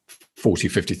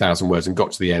 50,000 words and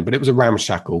got to the end. But it was a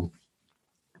ramshackle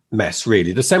mess,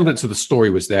 really. The semblance of the story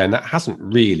was there, and that hasn't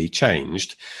really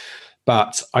changed.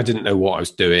 But I didn't know what I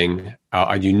was doing.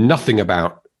 I knew nothing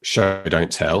about show,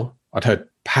 don't tell. I'd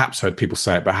perhaps heard people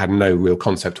say it, but I had no real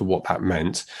concept of what that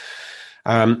meant.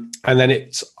 And then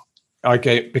I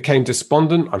became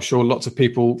despondent. I'm sure lots of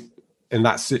people in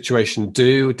that situation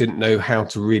didn't know how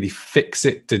to really fix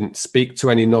it, didn't speak to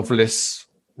any novelists,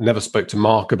 never spoke to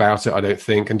Mark about it, I don't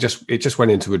think, and it just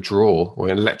went into a drawer or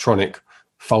an electronic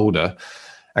folder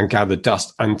and gathered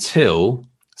dust until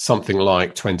something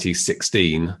like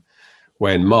 2016,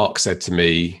 when Mark said to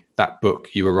me, that book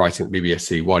you were writing at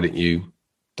BBSC, why didn't you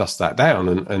dust that down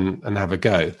and have a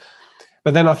go?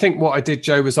 But then I think what I did,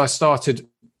 Joe, was I started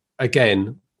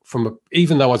again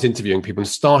even though I was interviewing people and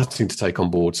starting to take on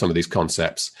board some of these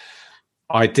concepts,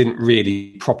 I didn't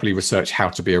really properly research how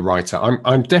to be a writer.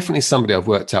 I'm definitely somebody I've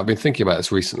worked out, I've been thinking about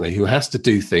this recently, who has to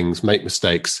do things, make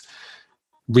mistakes,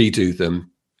 redo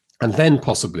them, and then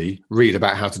possibly read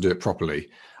about how to do it properly.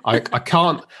 I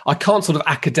can't sort of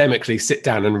academically sit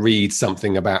down and read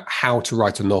something about how to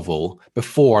write a novel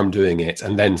before I'm doing it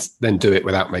and then do it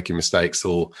without making mistakes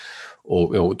or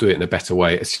do it in a better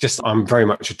way. It's just, I'm very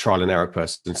much a trial and error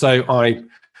person. So I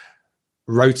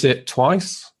wrote it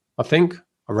twice, I think.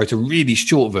 I wrote a really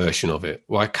short version of it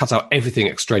where I cut out everything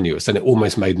extraneous and it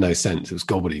almost made no sense. It was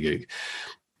gobbledygook.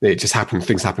 It just happened,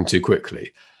 things happened too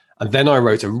quickly. And then I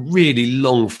wrote a really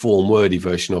long form wordy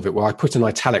version of it where I put in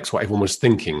italics what everyone was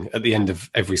thinking at the end of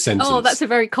every sentence. Oh, that's a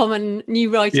very common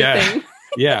new writer thing.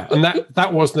 Yeah. And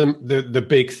that was the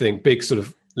big thing, big sort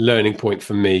of learning point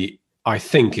for me, I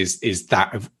think, is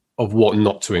that of what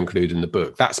not to include in the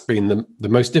book. That's been the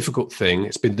most difficult thing.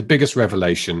 It's been the biggest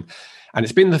revelation. And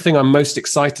it's been the thing I'm most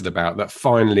excited about, that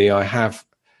finally I have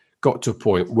got to a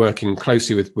point working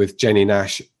closely with Jenny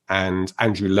Nash and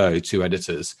Andrew Lowe, 2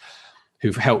 editors,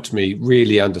 who've helped me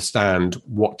really understand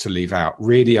what to leave out,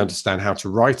 really understand how to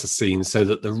write a scene so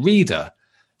that the reader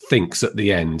thinks at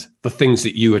the end the things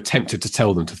that you attempted to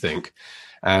tell them to think.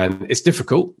 And it's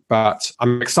difficult, but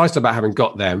I'm excited about having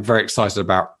got there. I'm very excited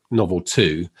about novel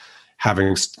 2,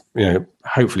 having,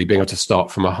 hopefully being able to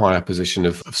start from a higher position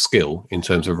of skill in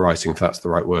terms of writing, if that's the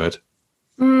right word.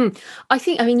 I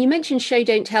mean, you mentioned show,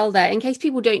 don't tell there, in case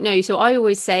people don't know. So I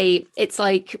always say it's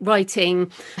like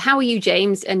writing, how are you,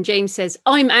 James? And James says,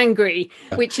 I'm angry,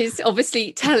 which is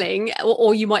obviously telling,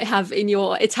 or you might have in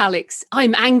your italics,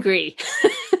 I'm angry.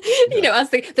 As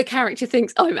the character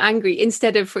thinks, I'm angry,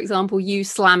 instead of, for example, you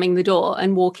slamming the door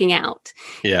and walking out.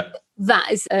 Yeah.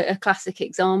 That is a classic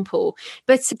example.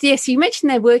 But yes, you mentioned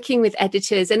they're working with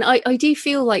editors, and I do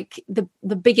feel like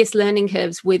the biggest learning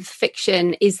curves with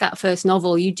fiction is that first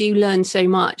novel. You do learn so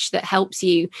much that helps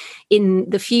you in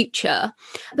the future.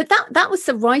 But that was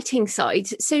the writing side.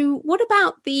 So what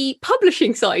about the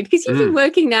publishing side? Because you've been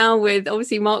working now with,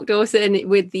 obviously, Mark Dawson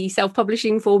with the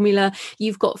self-publishing formula.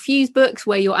 You've got Fuse Books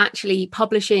where you're actually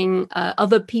publishing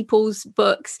other people's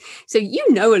books. So you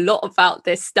know a lot about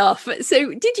this stuff.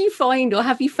 So did you find, or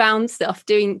have you found stuff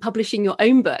publishing your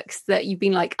own books that you've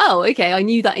been like, oh, okay, I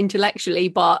knew that intellectually,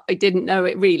 but I didn't know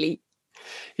it really?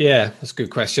 Yeah, that's a good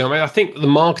question. I mean, I think the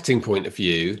marketing point of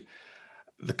view,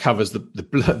 the covers, the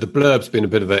blurb's been a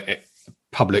bit of a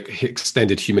public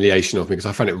extended humiliation of me, because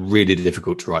I found it really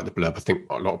difficult to write the blurb. I think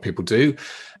a lot of people do,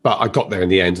 but I got there in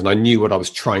the end and I knew what I was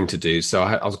trying to do. So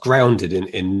I was grounded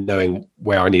in knowing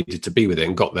where I needed to be with it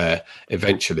and got there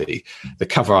eventually. The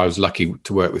cover, I was lucky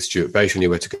to work with Stuart Bache, knew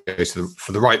where to go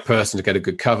for the right person to get a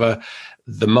good cover.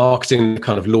 The marketing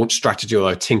kind of launch strategy,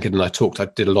 I tinkered and I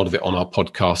did a lot of it on our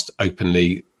podcast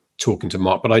openly, talking to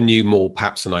Mark, but I knew more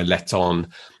perhaps than I let on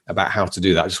about how to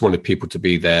do that. I just wanted people to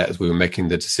be there as we were making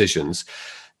the decisions.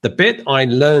 The bit I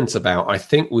learned about, I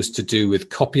think, was to do with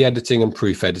copy editing and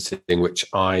proof editing, which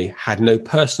I had no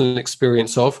personal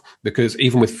experience of, because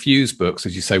even with Fuse Books,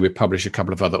 as you say, we publish a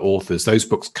couple of other authors. Those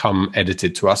books come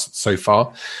edited to us so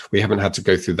far. We haven't had to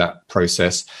go through that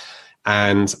process.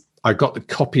 And I got the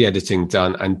copy editing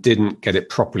done and didn't get it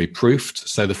properly proofed.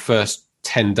 So the first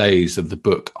 10 days of the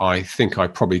book, I think I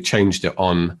probably changed it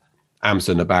on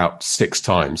Amazon about 6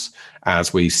 times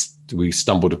as we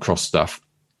stumbled across stuff.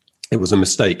 It was a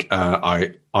mistake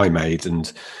I made,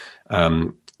 and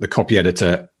the copy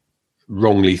editor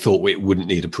wrongly thought it wouldn't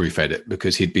need a proof edit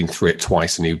because he'd been through it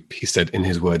twice, and he said in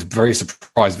his words, very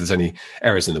surprised if there's any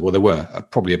errors in there. Well, there were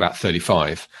probably about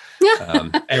 35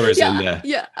 errors in there.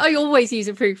 Yeah, I always use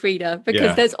a proofreader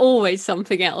because there's always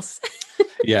something else.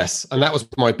 Yes, and that was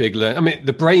my big learn. I mean,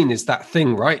 the brain is that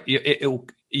thing, right?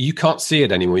 You can't see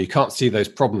it anymore. You can't see those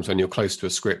problems when you're close to a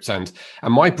script, and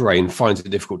my brain finds it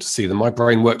difficult to see them. My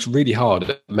brain works really hard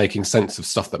at making sense of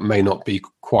stuff that may not be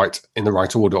quite in the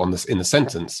right order in the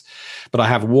sentence. But I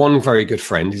have one very good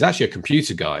friend. He's actually a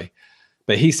computer guy.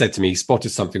 But he said to me, he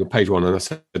spotted something on page 1, and I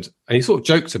said, and he sort of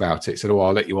joked about it. He said, "Oh,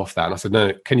 I'll let you off that." And I said,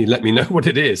 "No, can you let me know what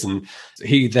it is?" And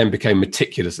he then became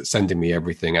meticulous at sending me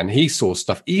everything. And he saw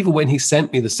stuff, even when he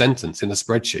sent me the sentence in a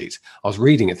spreadsheet, I was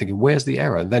reading it thinking, where's the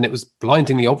error? And then it was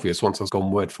blindingly obvious once I was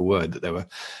gone word for word that there were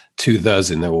 2 the's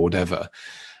in there or whatever.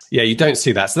 Yeah, you don't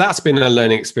see that. So that's been a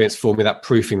learning experience for me, that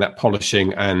proofing, that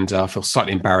polishing, and I feel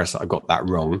slightly embarrassed that I got that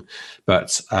wrong.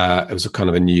 But it was a kind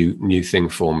of a new thing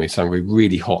for me. So I'm going to be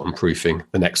really hot on proofing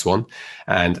the next one,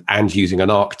 and using an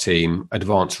ARC team,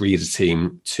 advanced reader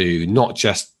team, to not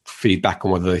just feedback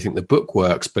on whether they think the book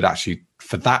works, but actually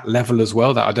for that level as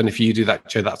well. That I don't know if you do that,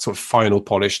 Joe, that sort of final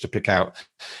polish to pick out.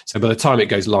 So by the time it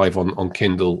goes live on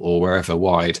Kindle or wherever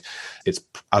wide, it's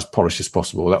as polished as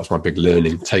possible. That was my big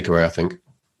learning takeaway, I think.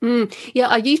 Yeah,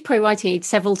 I use ProWriting Aid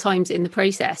several times in the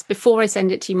process before I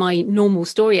send it to my normal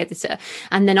story editor.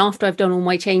 And then after I've done all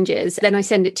my changes, then I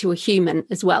send it to a human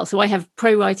as well. So I have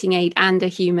ProWriting Aid and a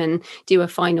human do a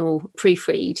final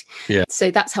proofread. Yeah. So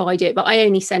that's how I do it. But I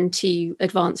only send to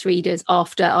advanced readers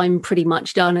after I'm pretty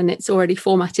much done and it's already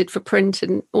formatted for print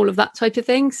and all of that type of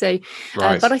thing. So,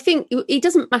 but I think it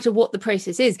doesn't matter what the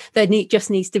process is. There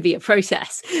just needs to be a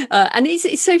process. And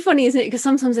it's so funny, isn't it? Because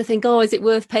sometimes I think, oh, is it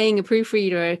worth paying a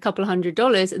proofreader a couple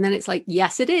 $100? And then it's like,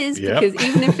 yes, it is, because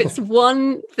even if it's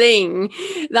one thing,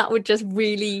 that would just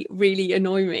really, really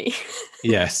annoy me.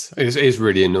 Yes, it is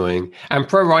really annoying. And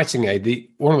ProWriting Aid,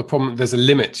 one of the problems, there's a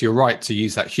limit, you're right, to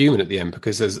use that human at the end,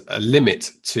 because there's a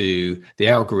limit to the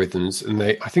algorithms. And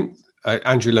I think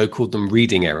Andrew Lowe called them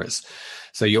reading errors.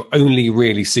 So you'll only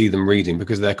really see them reading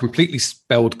because they're completely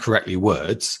spelled correctly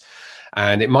words.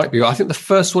 And it might be, I think the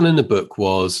first one in the book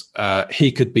was,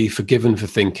 he could be forgiven for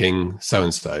thinking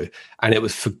so-and-so. And it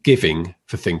was forgiving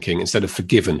for thinking instead of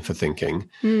forgiven for thinking,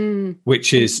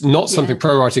 which is not something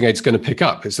ProWriting Aid is going to pick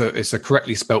up. It's a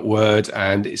correctly spelt word,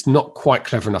 and it's not quite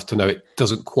clever enough to know it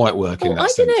doesn't quite work in that I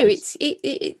don't know.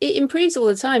 It improves all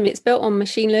the time. It's built on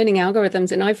machine learning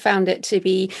algorithms, and I've found it to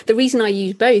be, the reason I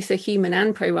use both a human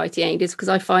and ProWriting Aid is because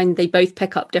I find they both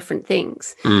pick up different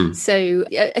things. So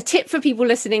a tip for people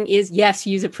listening is, yes,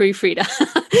 use a proofreader.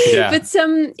 But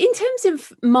in terms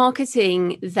of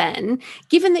marketing then,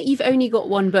 given that you've only got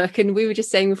one book, and we were just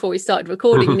saying before we started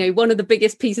recording, one of the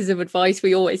biggest pieces of advice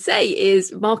we always say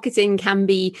is marketing can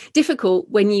be difficult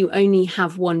when you only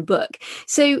have one book.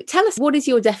 So tell us, what is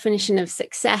your definition of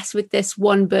success with this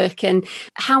one book, and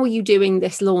how are you doing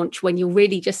this launch when you're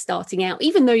really just starting out,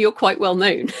 even though you're quite well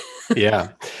known?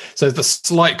 So the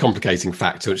slight complicating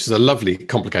factor, which is a lovely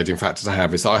complicating factor to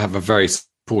have, is I have a very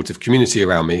supportive community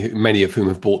around me, many of whom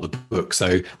have bought the book.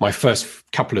 So my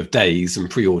first couple of days and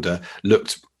pre-order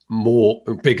looked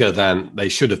bigger than they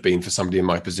should have been for somebody in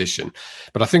my position.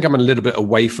 But I think I'm a little bit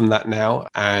away from that now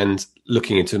and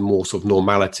looking into more sort of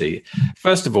normality.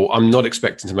 First of all, I'm not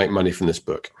expecting to make money from this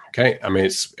book. Okay. I mean,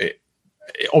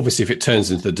 obviously if it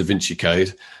turns into the Da Vinci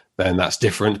Code, then that's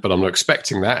different, but I'm not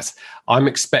expecting that. I'm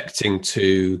expecting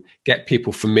to get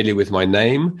people familiar with my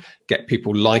name, get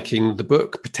people liking the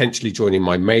book, potentially joining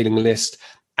my mailing list,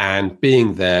 and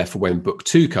being there for when book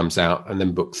 2 comes out, and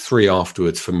then book 3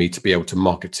 afterwards, for me to be able to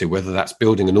market to, whether that's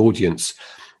building an audience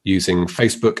using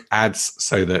Facebook ads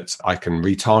so that I can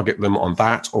retarget them on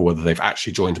that, or whether they've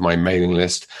actually joined my mailing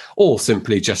list, or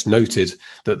simply just noted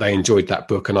that they enjoyed that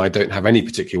book and I don't have any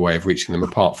particular way of reaching them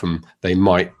apart from they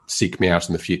might seek me out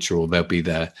in the future, or they'll be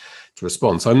there to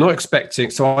respond. So I'm not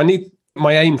expecting,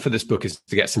 my aim for this book is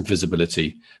to get some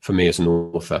visibility for me as an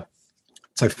author.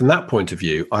 So from that point of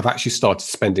view, I've actually started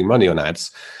spending money on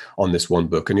ads on this one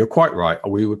book. And you're quite right.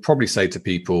 We would probably say to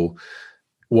people,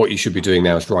 what you should be doing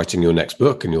now is writing your next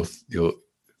book and your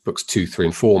books 2, 3,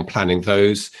 and 4, and planning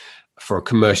those for a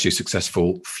commercially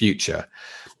successful future.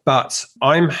 But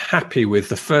I'm happy with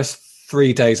the first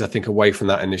 3 days, I think, away from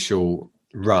that initial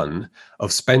run,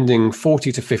 of spending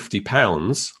 40 to 50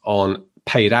 pounds on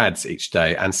paid ads each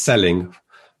day and selling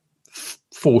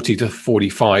 40 to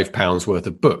 45 pounds worth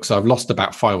of books. So I've lost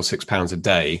about £5 or £6 a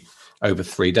day over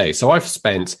 3 days. So I've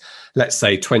spent, let's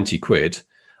say, 20 quid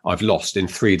I've lost in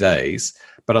 3 days,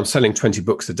 but I'm selling 20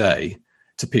 books a day.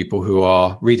 to people who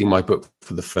are reading my book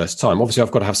for the first time. Obviously,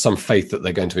 I've got to have some faith that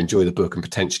they're going to enjoy the book and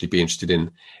potentially be interested in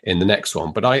the next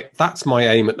one. But that's my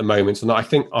aim at the moment, and I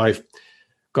think I've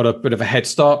got a bit of a head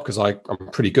start because I'm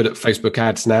pretty good at Facebook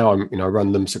ads now. I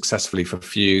run them successfully for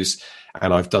Fuse,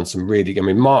 and I've done some really. I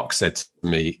mean, Mark said to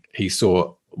me he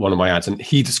saw one of my ads and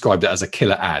he described it as a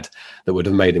killer ad that would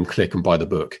have made him click and buy the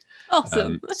book.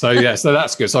 Awesome. So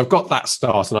that's good. So I've got that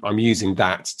start and I'm using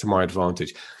that to my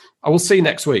advantage. I will see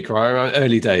next week, right?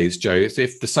 Early days, Joe.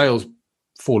 If the sales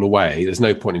fall away, there's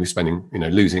no point in me spending,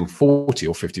 losing 40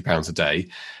 or 50 pounds a day.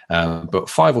 But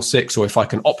 5 or 6, or if I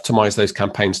can optimize those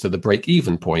campaigns to the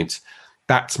break-even point,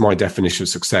 that's my definition of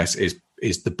success.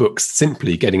 Is the book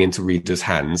simply getting into readers'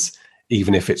 hands,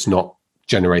 even if it's not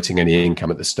generating any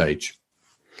income at this stage.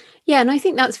 Yeah, and I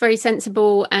think that's very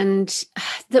sensible. And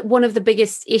that one of the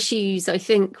biggest issues, I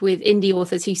think, with indie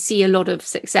authors who see a lot of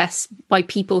success by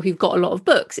people who've got a lot of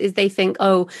books is they think,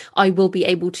 oh, I will be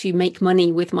able to make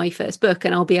money with my first book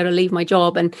and I'll be able to leave my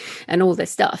job and all this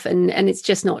stuff. And it's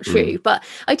just not true. But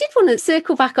I did want to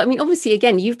circle back. I mean, obviously,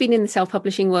 again, you've been in the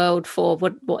self-publishing world for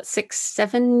what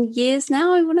 6-7 years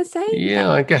now, I want to say?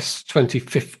 Yeah, I guess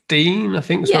 2015, I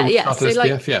think. Yeah. So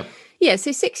SPF, Yeah,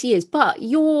 so 6 years, but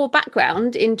your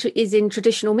background is in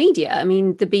traditional media. I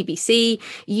mean, the BBC,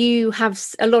 you have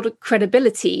a lot of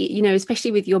credibility,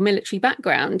 especially with your military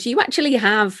background. You actually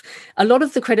have a lot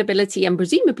of the credibility and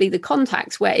presumably the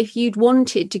contacts where if you'd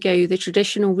wanted to go the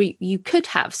traditional route, you could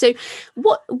have. So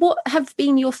what have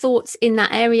been your thoughts in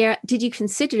that area? Did you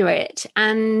consider it?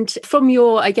 And from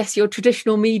your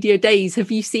traditional media days,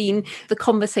 have you seen the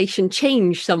conversation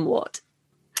change somewhat?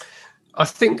 I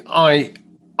think I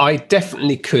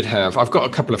definitely could have. I've got a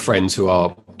couple of friends who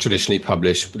are traditionally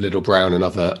published, Little Brown and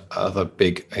other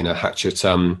big, Hachette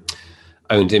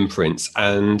owned imprints,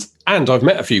 and I've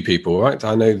met a few people. Right,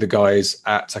 I know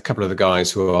a couple of the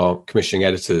guys who are commissioning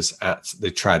editors at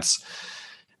the Trads,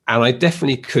 and I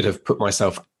definitely could have put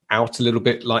myself out a little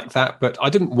bit like that, but I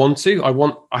didn't want to.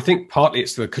 I think partly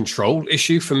it's the control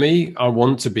issue for me. I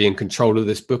want to be in control of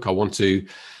this book. I want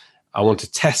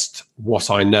to test what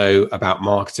I know about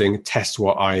marketing, test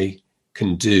what I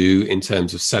can do in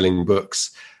terms of selling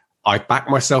books. I back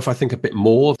myself, I think, a bit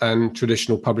more than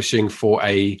traditional publishing for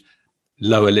a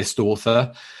lower list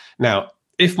author. Now,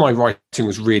 if my writing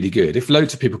was really good, if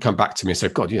loads of people come back to me and say,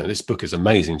 God, this book is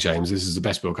amazing, James, this is the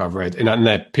best book I've read, and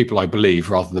they're people I believe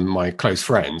rather than my close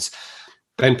friends,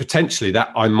 then potentially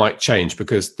that I might change,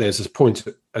 because there's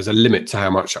a limit to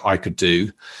how much I could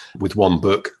do with one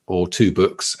book or 2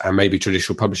 books. And maybe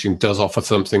traditional publishing does offer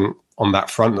something on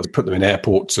that front. They'll put them in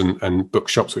airports and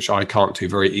bookshops, which I can't do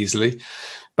very easily.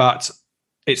 But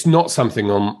it's not something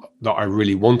that I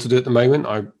really wanted at the moment.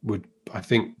 I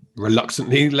think,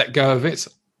 reluctantly let go of it.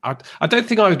 I don't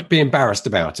think I would be embarrassed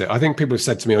about it. I think people have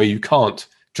said to me, oh, you can't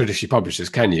traditionally publish this,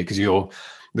 can you? Because you're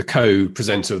the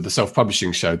co-presenter of the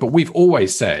self-publishing show. But we've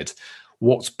always said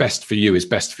what's best for you is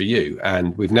best for you.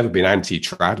 And we've never been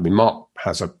anti-trad. I mean, Mark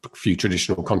has a few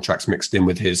traditional contracts mixed in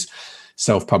with his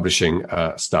self-publishing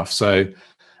stuff. So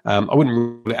I wouldn't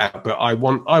rule it out, but I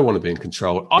want to be in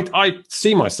control. I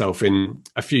see myself in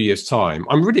a few years' time.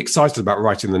 I'm really excited about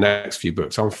writing the next few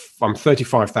books. I'm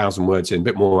 35,000 words in, a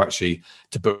bit more actually,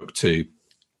 to book 2,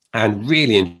 and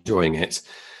really enjoying it.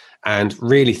 And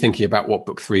really thinking about what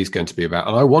book 3 is going to be about.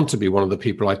 And I want to be one of the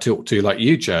people I talk to, like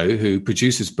you, Joe, who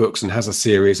produces books and has a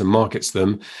series and markets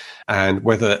them. And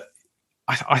whether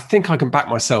I think I can back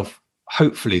myself,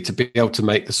 hopefully, to be able to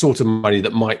make the sort of money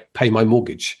that might pay my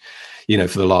mortgage,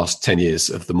 for the last 10 years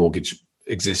of the mortgage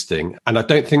existing. And I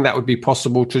don't think that would be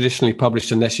possible traditionally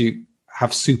published unless you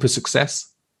have super success.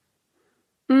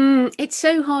 It's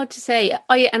so hard to say.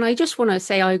 I just want to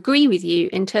say I agree with you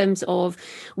in terms of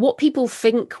what people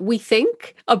think we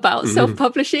think about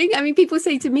self-publishing. I mean, people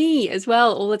say to me as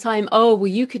well all the time, oh, well,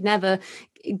 you could never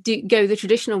go the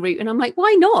traditional route. And I'm like,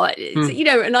 why not?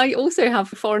 And I also have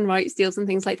foreign rights deals and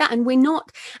things like that. And we're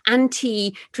not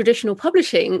anti-traditional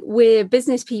publishing. We're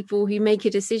business people who make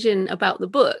a decision about the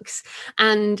books.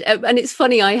 And it's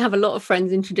funny, I have a lot of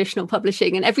friends in traditional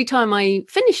publishing, and every time I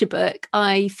finish a book,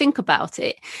 I think about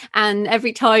it. And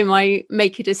every time I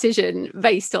make a decision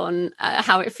based on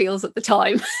how it feels at the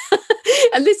time.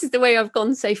 And this is the way I've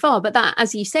gone so far. But that,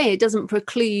 as you say, it doesn't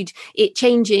preclude it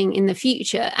changing in the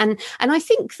future. And I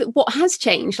think that what has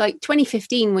changed, like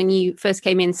 2015, when you first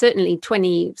came in, certainly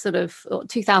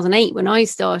 2008, when I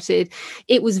started,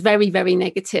 it was very, very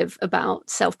negative about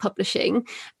self-publishing.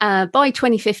 By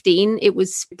 2015, it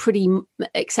was pretty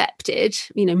accepted,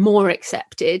 more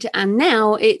accepted. And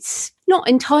now it's not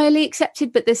entirely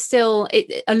accepted, but there's still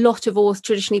a lot of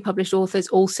traditionally published authors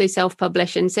also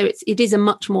self-publish, and so it is a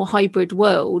much more hybrid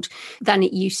world than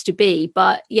it used to be.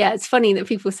 But yeah, it's funny that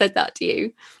people said that to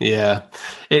you. Yeah,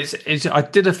 it's. I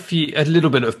did a little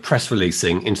bit of press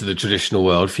releasing into the traditional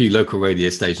world, a few local radio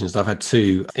stations. I've had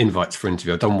 2 invites for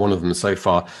interview. I've done one of them so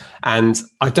far, and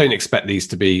I don't expect these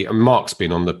to be. Mark's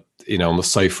been on the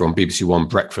sofa on BBC One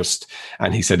Breakfast,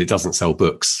 and he said it doesn't sell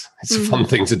books. It's a fun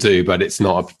thing to do, but it's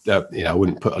not. I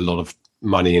wouldn't put a lot of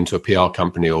money into a PR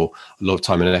company or a lot of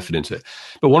time and effort into it.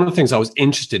 But one of the things I was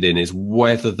interested in is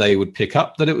whether they would pick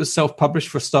up that it was self-published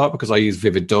for a start, because I use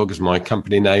Vivid Dog as my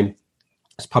company name.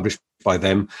 It's published by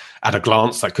them. At a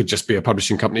glance, that could just be a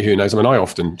publishing company. Who knows? I mean, I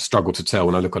often struggle to tell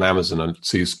when I look on Amazon and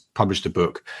see who's published a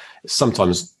book. It's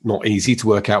sometimes not easy to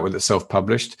work out whether it's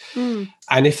self-published.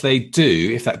 And if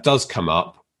that does come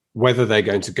up, whether they're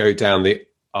going to go down the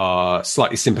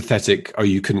slightly sympathetic, oh,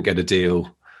 you couldn't get a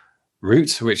deal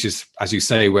route, which is, as you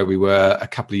say, where we were a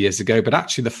couple of years ago. But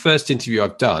actually, the first interview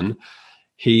I've done,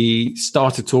 he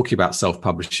started talking about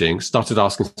self-publishing, started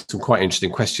asking some quite interesting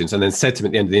questions, and then said to him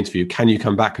at the end of the interview, can you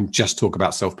come back and just talk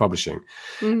about self-publishing?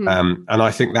 And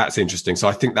I think that's interesting. So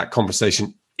I think that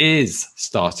conversation is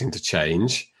starting to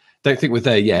change. Don't think we're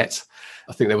there yet.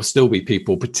 I think there will still be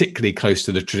people, particularly close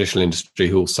to the traditional industry,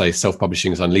 who will say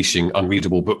self-publishing is unleashing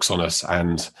unreadable books on us.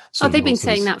 And they've been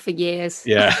saying that for years.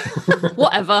 Yeah.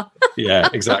 Whatever. Yeah,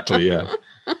 exactly. Yeah.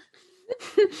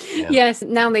 Yeah. Yes,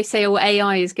 now they say, oh,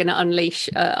 AI is going to unleash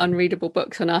unreadable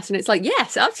books on us. And it's like,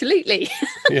 yes, absolutely.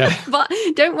 Yeah. But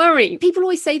don't worry. People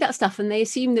always say that stuff and they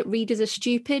assume that readers are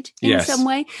stupid in some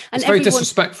way. And it's very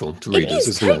disrespectful to readers,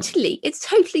 isn't it? It's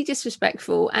totally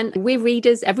disrespectful. And we're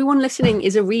readers. Everyone listening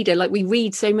is a reader. Like, we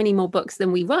read so many more books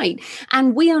than we write.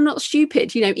 And we are not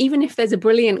stupid. Even if there's a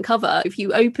brilliant cover, if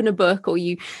you open a book or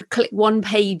you click one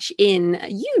page in,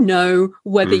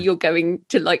 whether you're going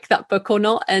to like that book or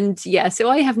not. And yeah, so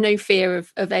I have no fear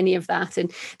of any of that.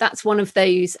 And that's one of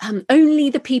those, only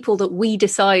the people that we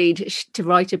decide to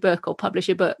write a book or publish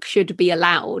a book should be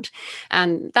allowed.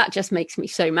 And that just makes me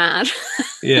so mad.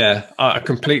 Yeah, I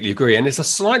completely agree. And it's a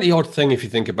slightly odd thing if you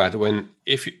think about it,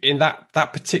 if in that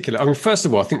particular, first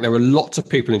of all, I think there are lots of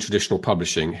people in traditional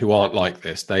publishing who aren't like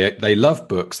this. They love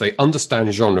books. They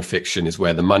understand genre fiction is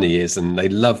where the money is, and they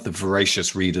love the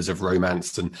voracious readers of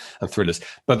romance and thrillers.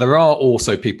 But there are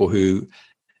also people who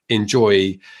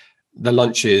enjoy the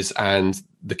lunches and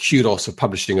the kudos of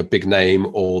publishing a big name,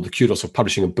 or the kudos of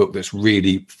publishing a book that's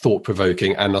really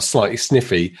thought-provoking, and are slightly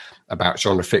sniffy about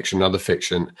genre fiction and other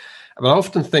fiction. But I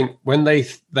often think when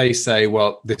they say,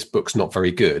 well, this book's not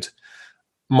very good,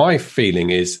 my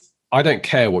feeling is, I don't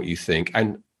care what you think.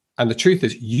 And the truth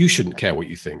is, you shouldn't care what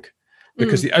you think,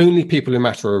 because the only people who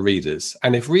matter are readers.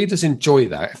 And if readers enjoy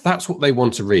that, if that's what they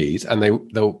want to read, and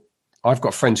I've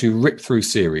got friends who rip through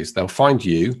series. They'll find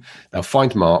you, they'll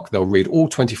find Mark, they'll read all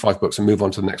 25 books and move on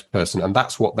to the next person. And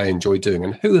that's what they enjoy doing.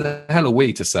 And who the hell are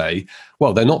we to say,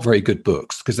 well, they're not very good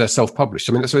books because they're self-published?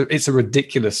 I mean, it's a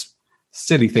ridiculous,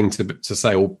 silly thing to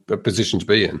say, or a position to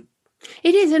be in.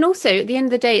 It is. And also, at the end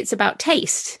of the day, it's about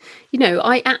taste.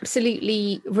 I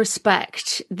absolutely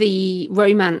respect the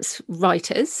romance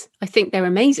writers. I think they're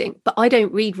amazing, but I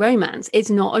don't read romance.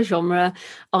 It's not a genre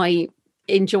I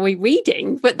enjoy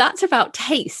reading, but that's about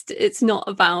taste. It's not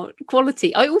about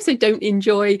quality. I also don't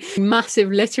enjoy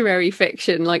massive literary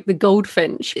fiction like The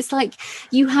Goldfinch. It's like,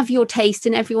 you have your taste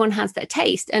and everyone has their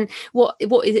taste. And what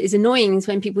is annoying is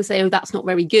when people say, oh, that's not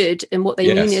very good. And what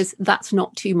they mean is, that's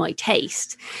not to my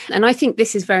taste. And I think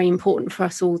this is very important for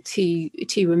us all to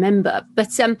remember.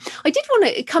 But I did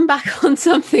want to come back on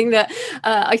something that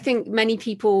I think many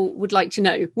people would like to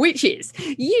know, which is,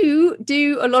 you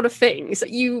do a lot of things.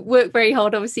 You work very hard.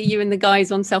 Obviously, you and the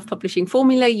guys on Self-Publishing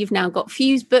Formula. You've now got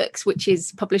Fuse Books, which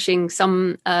is publishing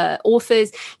some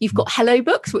authors. You've got Hello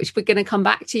Books, which we're going to come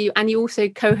back to. And you also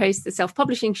co-host the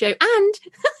Self-Publishing Show. And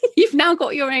you've now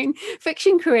got your own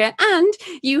fiction career. And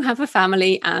you have a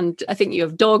family. And I think you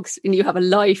have dogs and you have a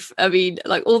life. I mean,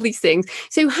 like all these things.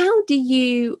 So how do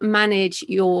you manage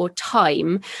your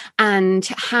time? And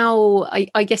how,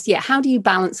 I guess, how do you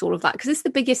balance all of that? Because it's the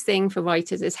biggest thing for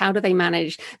writers, is how do they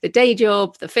manage the day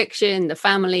job, the fiction, the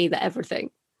family, the everything?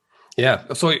 Yeah.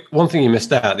 So one thing you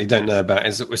missed out that you don't know about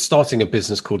is that we're starting a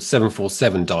business called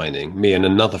 747 Dining, me and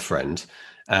another friend,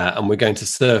 and we're going to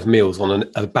serve meals on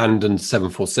an abandoned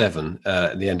 747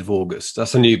 at the end of August.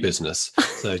 That's a new business.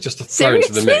 So just to throw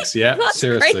into the mix. Yeah, that's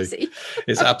seriously. Crazy.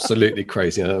 It's absolutely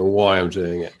crazy. I don't know why I'm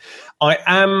doing it. I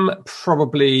am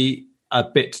probably a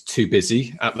bit too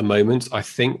busy at the moment, I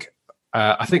think.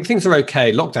 I think things are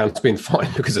okay. Lockdown's been fine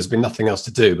because there's been nothing else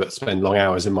to do but spend long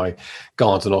hours in my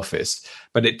garden office.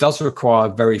 But it does require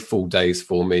very full days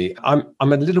for me. I'm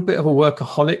a little bit of a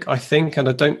workaholic, I think, and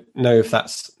I don't know if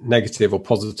that's negative or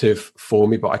positive for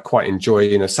me, but I quite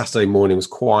enjoy, Saturday morning was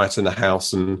quiet in the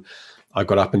house and I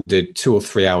got up and did 2 or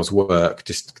 3 hours work,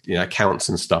 just, accounts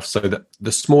and stuff. So that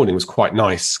this morning was quite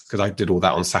nice because I did all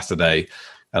that on Saturday.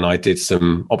 And I did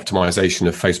some optimization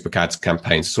of Facebook ads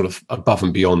campaigns, sort of above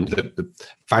and beyond the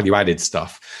value added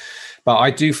stuff. But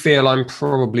I do feel I'm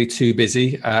probably too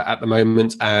busy at the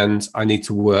moment, and I need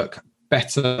to work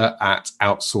better at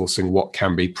outsourcing what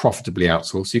can be profitably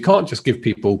outsourced. You can't just give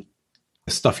people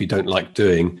stuff you don't like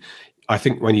doing. I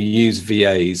think when you use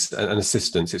VAs and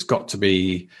assistants, it's got to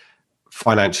be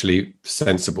financially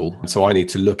sensible. So I need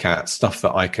to look at stuff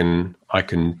that I can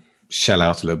shell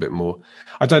out a little bit more.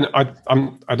 I don't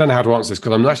know how to answer this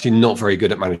because I'm actually not very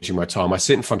good at managing my time. I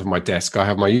sit in front of my desk. I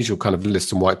have my usual kind of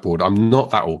list and whiteboard. I'm not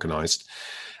that organized.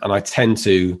 And I tend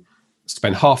to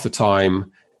spend half the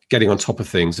time getting on top of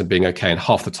things and being okay and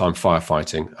half the time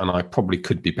firefighting. And I probably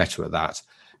could be better at that.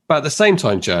 But at the same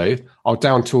time, Joe, I'll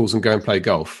down tools and go and play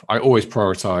golf. I always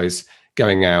prioritize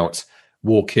going out,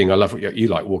 walking. I love what you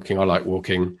like walking. I like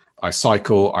walking. I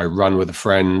cycle. I run with a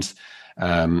friend.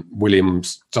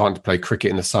 William's starting to play cricket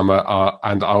in the summer,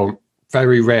 and I'll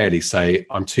very rarely say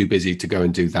I'm too busy to go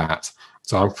and do that.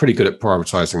 So I'm pretty good at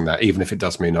prioritizing that, even if it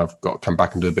does mean I've got to come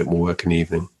back and do a bit more work in the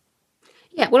evening.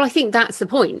 Yeah, well, I think that's the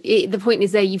point. The point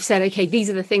is there you've said, okay, these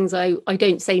are the things I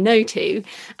don't say no to.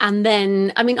 And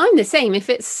then, I mean, I'm the same. If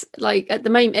it's like at the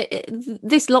moment,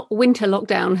 this winter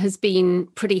lockdown has been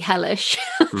pretty hellish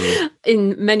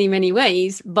in many, many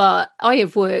ways. But I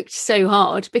have worked so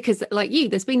hard because like you,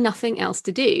 there's been nothing else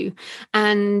to do.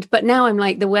 But now I'm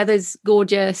like, the weather's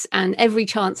gorgeous. And every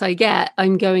chance I get,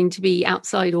 I'm going to be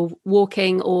outside or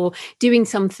walking or doing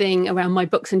something around my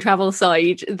books and travel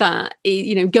side that,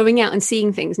 going out and seeing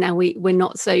things. Now we're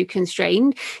not so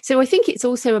constrained. So I think it's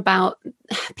also about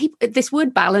people. This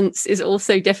word balance is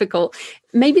also difficult.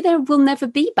 Maybe there will never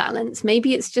be balance.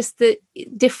 Maybe it's just the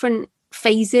different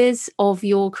phases of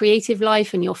your creative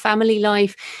life and your family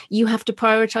life. You have to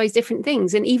prioritize different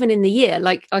things. And even in the year,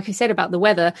 like I said about the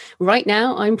weather, right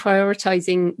now I'm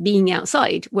prioritizing being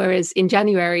outside, whereas in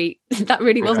January that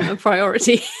really wasn't a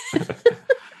priority.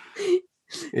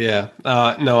 Yeah,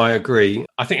 no, I agree.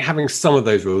 I think having some of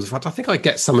those rules, in fact, I think I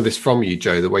get some of this from you,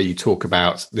 Joe, the way you talk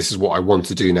about this is what I want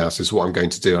to do now, so this is what I'm going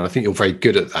to do. And I think you're very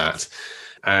good at that.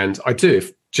 And I do.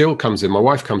 If Jill comes in, my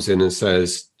wife comes in and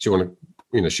says, do you want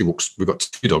to, she walks, we've got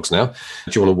 2 dogs now.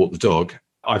 Do you want to walk the dog?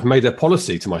 I've made a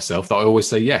policy to myself that I always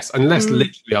say yes, unless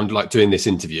literally I'm like doing this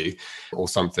interview or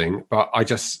something. But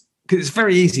because it's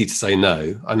very easy to say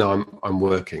no. I know I'm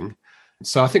working.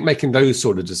 So I think making those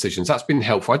sort of decisions, that's been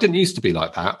helpful. I didn't used to be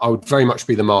like that. I would very much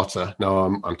be the martyr.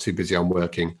 No, I'm too busy. I'm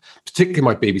working. Particularly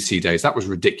my BBC days. That was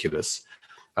ridiculous.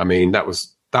 I mean, that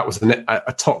was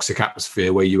a toxic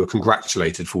atmosphere where you were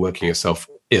congratulated for working yourself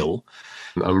ill.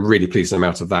 I'm really pleased I'm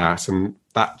out of that. And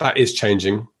that is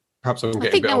changing. Perhaps I'm getting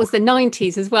I think that was the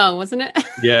 90s as well, wasn't it?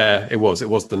 Yeah, it was. It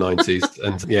was the 90s.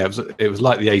 And yeah, it was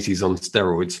like the 80s on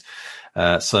steroids.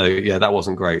 So yeah, that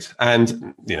wasn't great.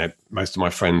 And, most of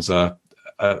my friends are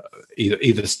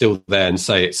either still there and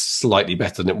say it's slightly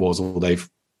better than it was, or they've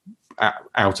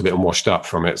out of it and washed up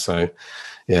from it. So,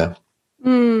 yeah.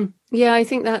 Yeah, I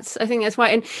think that's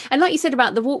right. And like you said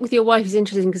about the walk with your wife is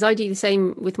interesting because I do the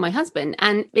same with my husband,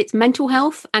 and it's mental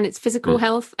health and it's physical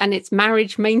health and it's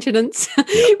marriage maintenance,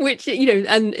 which,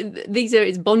 and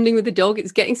it's bonding with the dog.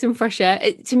 It's getting some fresh air.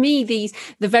 To me,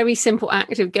 the very simple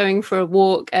act of going for a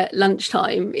walk at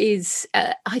lunchtime is,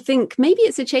 I think maybe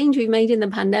it's a change we've made in the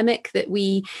pandemic that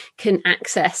we can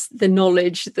access the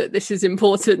knowledge that this is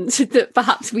important that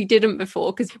perhaps we didn't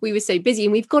before because we were so busy,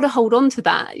 and we've got to hold on to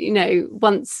that,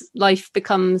 once life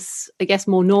becomes, I guess,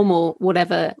 more normal,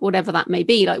 whatever that may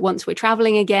be, like once we're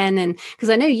traveling again. And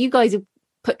because I know you guys have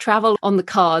put travel on the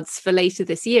cards for later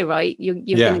this year, right? You're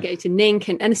going to go to Nink,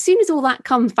 and as soon as all that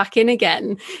comes back in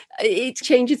again, it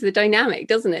changes the dynamic,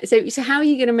 doesn't it? So how are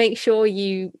you going to make sure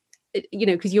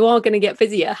because you are going to get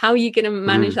busier, how are you going to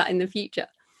manage that in the future?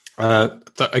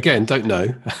 Again, don't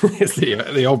know. It's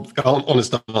the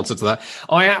honest answer to that.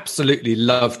 I absolutely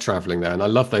love traveling there, and I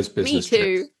love those business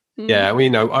trips. Yeah,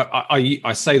 well,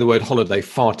 I say the word holiday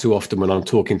far too often when I'm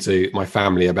talking to my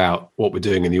family about what we're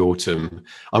doing in the autumn.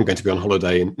 I'm going to be on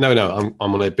holiday. I'm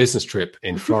on a business trip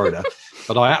in Florida.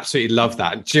 But I absolutely love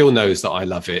that. And Jill knows that I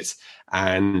love it.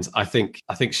 And I think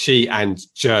she and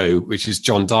Joe, which is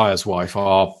John Dyer's wife,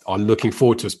 are looking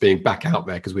forward to us being back out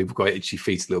there because we've got itchy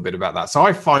feet a little bit about that. So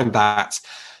I find that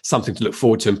something to look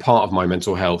forward to and part of my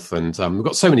mental health. And we've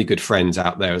got so many good friends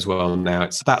out there as well now.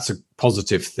 That's a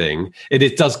positive thing.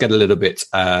 It does get a little bit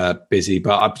busy,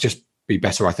 but I'd just be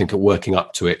better, I think, at working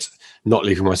up to it, not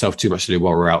leaving myself too much to do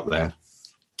while we're out there.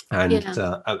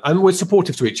 And we're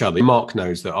supportive to each other. Mark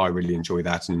knows that I really enjoy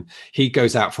that, and he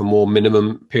goes out for a more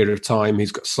minimum period of time.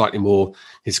 He's got slightly more,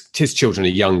 his children are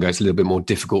younger. It's a little bit more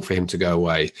difficult for him to go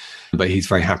away, but he's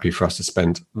very happy for us to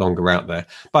spend longer out there.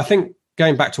 But I think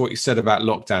going back to what you said about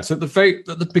lockdown, so at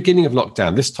the beginning of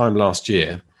lockdown, this time last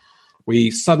year,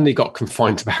 we suddenly got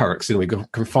confined to barracks and we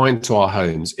got confined to our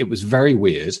homes. It was very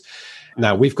weird.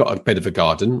 Now, we've got a bit of a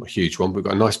garden, a huge one. We've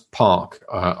got a nice park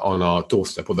on our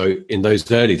doorstep, although in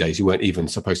those early days, you weren't even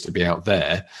supposed to be out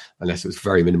there unless it was a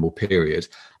very minimal period.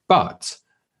 But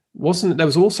there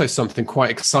was also something quite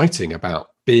exciting about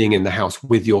being in the house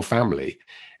with your family.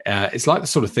 It's like the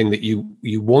sort of thing that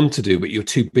you want to do, but you're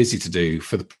too busy to do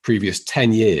for the previous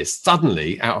 10 years,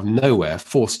 suddenly out of nowhere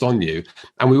forced on you.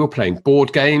 And we were playing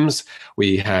board games.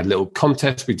 We had little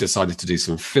contests. We decided to do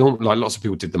some film, like lots of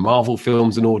people did the Marvel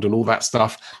films and all that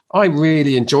stuff. I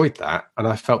really enjoyed that. And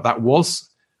I felt that was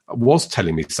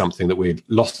telling me something that we'd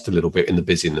lost a little bit in the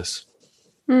busyness.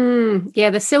 Yeah,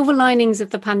 the silver linings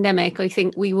of the pandemic, I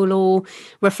think we will all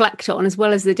reflect on, as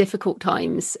well as the difficult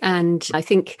times. And I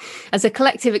think as a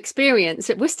collective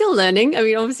experience, we're still learning. I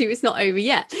mean, obviously, it's not over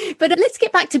yet. But let's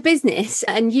get back to business.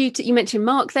 And you mentioned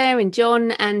Mark there and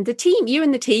John and the team. You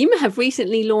and the team have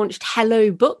recently launched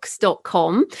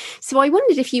hellobooks.com. So I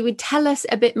wondered if you would tell us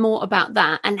a bit more about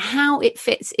that and how it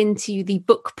fits into the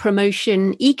book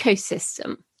promotion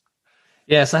ecosystem.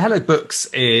 Yeah, so Hello Books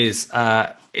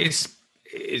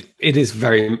it is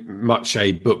very much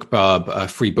a BookBub, a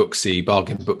free Booksy,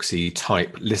 bargain Booksy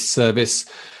type list service.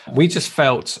 We just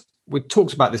felt, we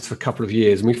talked about this for a couple of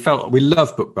years, and we felt we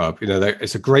love BookBub. You know,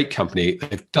 it's a great company.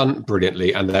 They've done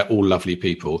brilliantly, and they're all lovely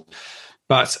people.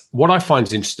 But what I find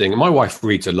is interesting, and my wife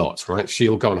reads a lot, right?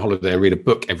 She'll go on holiday and read a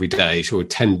book every day. She'll read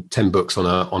 10 books on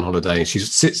holiday, and she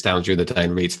sits down during the day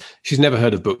and reads. She's never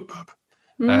heard of BookBub.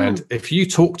 And if you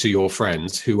talk to your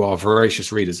friends who are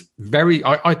voracious readers,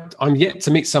 I'm yet to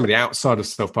meet somebody outside of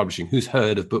self-publishing who's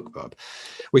heard of BookBub,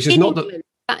 which is not that.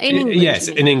 In England, yes,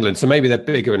 in England. So maybe they're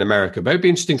bigger in America, but it'd be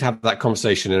interesting to have that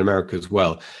conversation in America as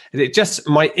well.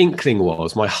 My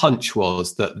hunch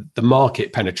was that the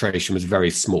market penetration was very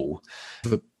small.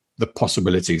 The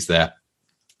possibilities there.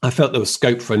 I felt there was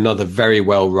scope for another very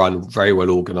well run, very well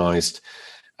organized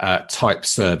type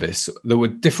service that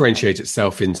would differentiate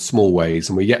itself in small ways,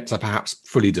 and we're yet to perhaps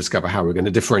fully discover how we're going to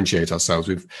differentiate ourselves.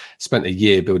 We've spent a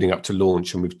year building up to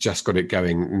launch, and we've just got it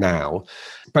going now.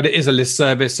 But it is a list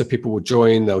service, so people will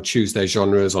join, they'll choose their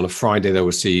genres. On a Friday, they'll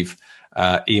receive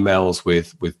emails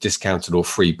with discounted or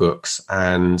free books,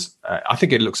 and I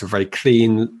think it looks a very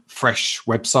clean, fresh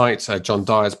website. John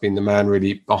Dyer's been the man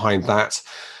really behind that.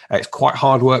 It's quite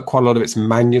hard work. Quite a lot of it's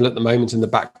manual at the moment in the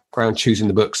background, choosing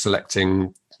the books,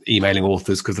 selecting, emailing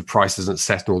authors because the price isn't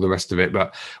set and all the rest of it.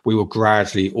 But we will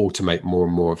gradually automate more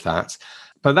and more of that.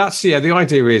 But the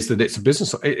idea is that it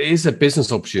is a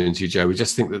business opportunity, Joe. We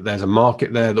just think that there's a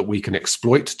market there that we can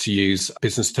exploit, to use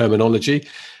business terminology.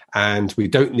 And we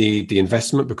don't need the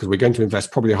investment because we're going to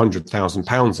invest probably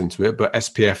 £100,000 into it. But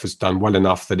SPF has done well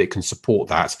enough that it can support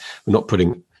that. We're not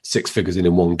putting 6 figures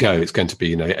in one go. It's going to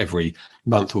be, every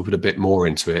month we'll put a bit more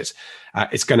into it.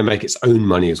 It's going to make its own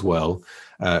money as well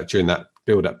during that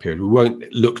build-up period. We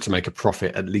won't look to make a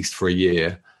profit at least for a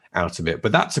year out of it.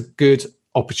 But that's a good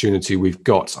opportunity we've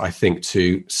got, I think,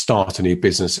 to start a new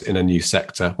business in a new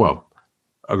sector. Well,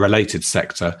 a related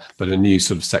sector, but a new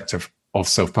sort of sector of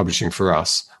self-publishing for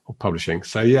us, or publishing.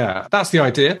 So yeah, that's the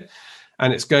idea.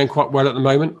 And it's going quite well at the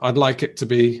moment. I'd like it to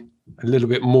be a little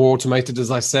bit more automated,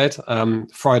 as I said.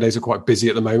 Fridays are quite busy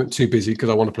at the moment, too busy because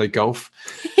I want to play golf.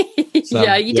 So,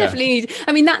 definitely need.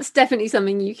 I mean, that's definitely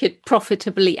something you could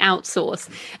profitably outsource,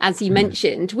 as you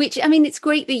mentioned, which, I mean, it's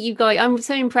great that you guys, I'm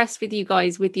so impressed with you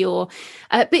guys with your,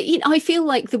 but I feel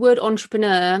like the word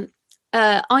entrepreneur,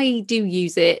 I do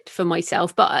use it for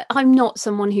myself, but I'm not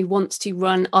someone who wants to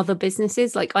run other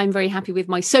businesses. Like, I'm very happy with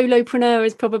my solopreneur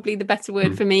is probably the better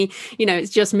word for me.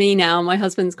 It's just me now. My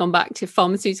husband's gone back to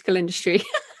pharmaceutical industry.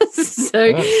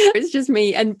 So it's just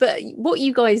me. But what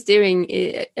you guys are doing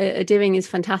is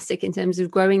fantastic in terms of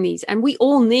growing these. And we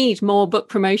all need more book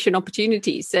promotion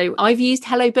opportunities. So I've used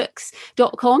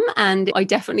hellobooks.com and I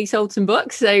definitely sold some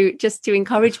books. So just to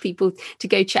encourage people to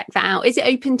go check that out. Is it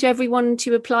open to everyone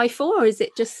to apply for, or is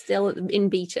it just still in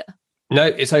beta? No,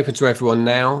 it's open to everyone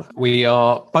now. We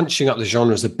are bunching up the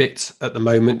genres a bit at the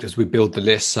moment as we build the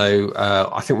list. So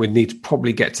I think we need to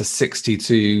probably get to 60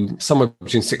 to somewhere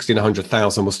between 60 and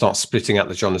 100,000. We'll start splitting out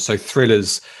the genres. So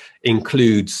thrillers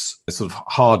includes sort of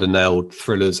harder nailed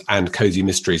thrillers and cozy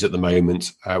mysteries at the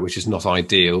moment, which is not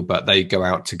ideal, but they go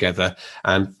out together.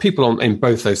 And people in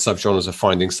both those subgenres are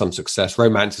finding some success.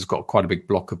 Romance has got quite a big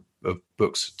block of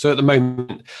books. So at the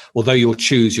moment, although you'll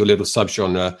choose your little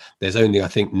subgenre, there's only, I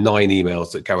think, 9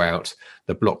 emails that go out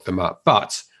that block them up.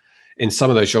 But in some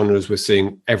of those genres, we're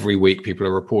seeing every week people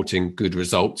are reporting good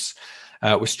results.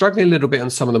 We're struggling a little bit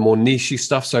on some of the more niche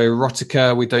stuff. So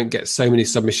erotica, we don't get so many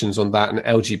submissions on that. And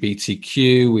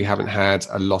LGBTQ, we haven't had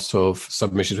a lot of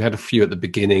submissions. We had a few at the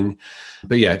beginning.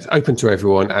 But yeah, it's open to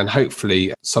everyone. And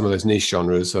hopefully some of those niche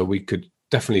genres we could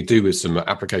definitely do with some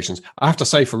applications. I have to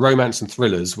say, for romance and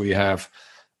thrillers, we have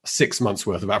 6 months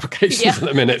worth of applications at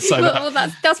the minute. So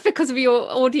that's because of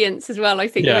your audience as well, I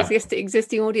think, your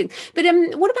existing audience. But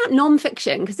what about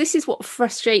non-fiction? Because this is what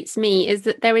frustrates me, is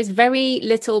that there is very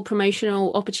little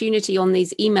promotional opportunity on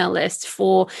these email lists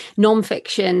for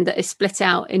non-fiction that is split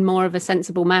out in more of a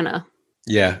sensible manner.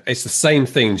 Yeah, it's the same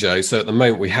thing, Joe. So at the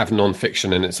moment we have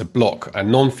non-fiction and it's a block,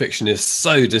 and non-fiction is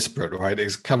so disparate, right?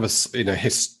 It covers,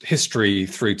 history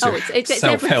through to it's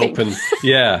self-help and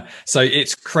so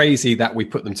it's crazy that we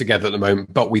put them together at the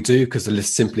moment, but we do, because the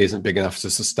list simply isn't big enough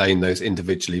to sustain those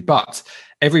individually. But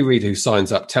every reader who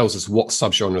signs up tells us what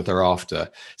subgenre they're after.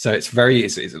 So it's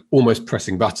almost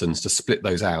pressing buttons to split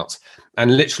those out.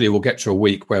 And literally we'll get to a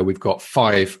week where we've got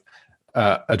 5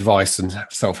 advice and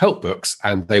self-help books,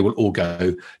 and they will all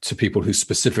go to people who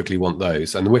specifically want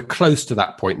those. And we're close to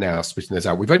that point now, splitting those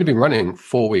out. We've only been running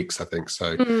 4 weeks, I think.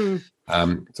 So,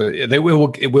 so it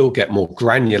will get more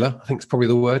granular, I think is probably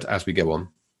the word, as we go on.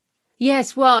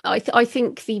 Yes, well, I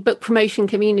think the book promotion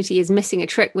community is missing a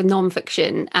trick with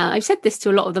non-fiction. I've said this to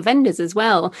a lot of the vendors as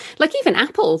well. Like even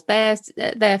Apple,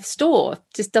 their store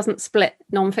just doesn't split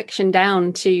non-fiction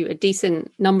down to a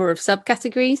decent number of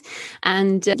subcategories.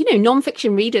 And,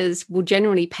 non-fiction readers will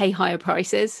generally pay higher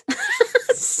prices.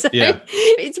 So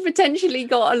it's potentially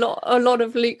got a lot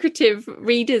of lucrative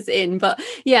readers in. But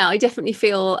yeah, I definitely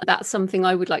feel that's something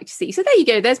I would like to see. So there you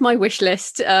go. There's my wish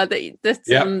list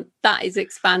that is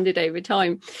expanded over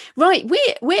time. Right,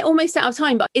 we're almost out of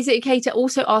time, but is it okay to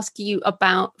also ask you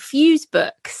about Fuse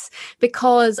books?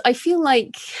 Because I feel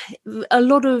like a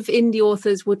lot of indie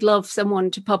authors would love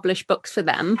someone to publish books for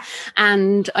them.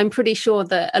 And I'm pretty sure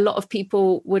that a lot of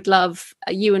people would love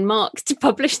you and Mark to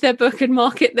publish their book and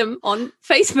market them on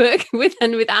Facebook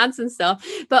with ads and stuff.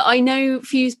 But I know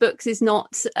Fuse books is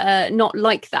not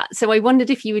like that. So I wondered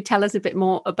if you would tell us a bit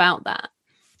more about that.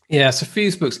 Yeah, so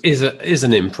Fuse Books is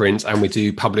an imprint, and we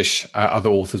do publish other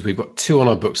authors. We've got 2 on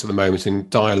our books at the moment, in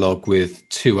dialogue with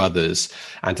 2 others,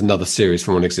 and another series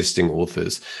from existing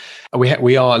authors.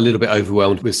 We are a little bit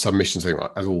overwhelmed with submissions,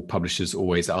 as all publishers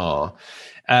always are.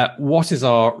 What is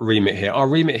our remit here? Our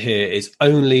remit here is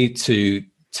only to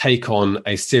take on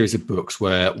a series of books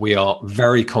where we are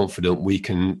very confident we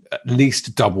can at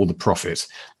least double the profit,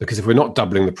 because if we're not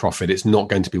doubling the profit, it's not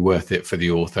going to be worth it for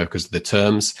the author because of the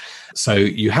terms. So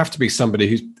you have to be somebody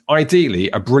who's ideally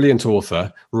a brilliant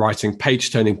author writing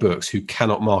page-turning books who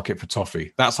cannot market for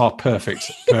toffee. That's our perfect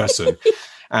person.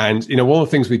 And one of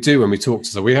the things we do when we talk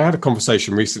to we had a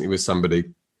conversation recently with somebody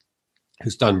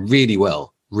who's done really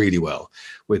well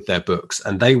with their books,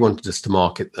 and they wanted us to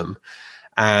market them.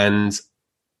 And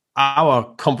our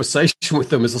conversation with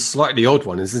them is a slightly odd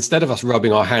one. Is instead of us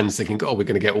rubbing our hands thinking, oh, we're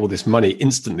going to get all this money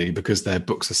instantly because their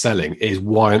books are selling, is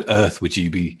why on earth would you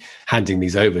be handing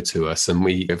these over to us? And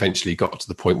we eventually got to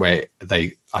the point where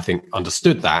they, I think,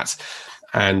 understood that,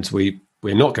 and we're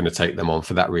not going to take them on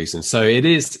for that reason. So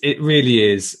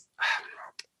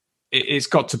it's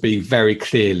got to be very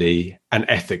clearly and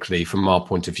ethically, from our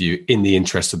point of view, in the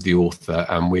interest of the author.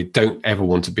 And we don't ever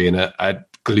want to be in a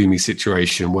gloomy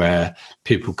situation where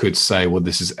people could say, well,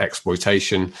 this is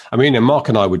exploitation. I mean, and Mark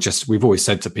and I we've always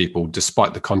said to people,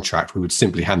 despite the contract, we would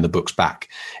simply hand the books back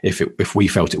if we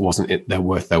felt it wasn't they're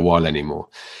worth their while anymore.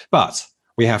 But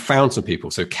we have found some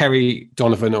people. So Kerry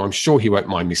Donovan, I'm sure he won't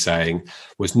mind me saying,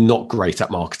 was not great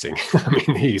at marketing. I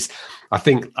mean, I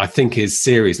think his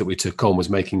series that we took on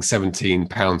was making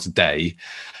 £17 a day,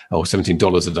 or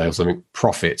 $17 a day or something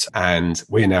profit. And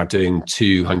we're now doing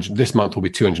this month will be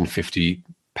 £250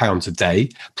 a day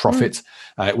profit.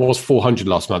 It was 400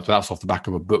 last month, but that's off the back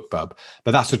of a BookBub.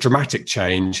 But that's a dramatic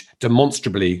change,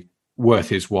 demonstrably worth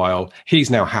his while. He's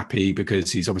now happy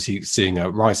because he's obviously seeing a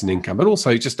rise in income, but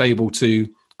also just able to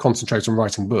concentrate on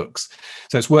writing books.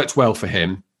 So it's worked well for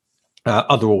him.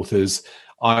 Other authors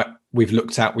we've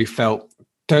looked at, we felt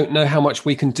don't know how much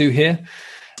we can do here.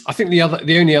 I think the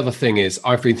only other thing is,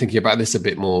 I've been thinking about this a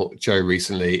bit more, Joe,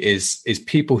 recently, is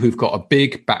people who've got a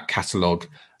big back catalogue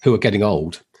who are getting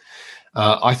old.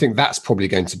 I think that's probably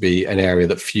going to be an area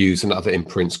that Fuse and other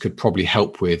imprints could probably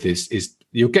help with. Is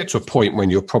you'll get to a point when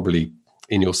you're probably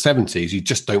in your 70s, you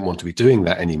just don't want to be doing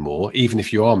that anymore, even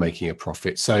if you are making a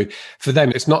profit. So for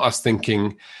them, it's not us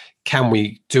thinking, can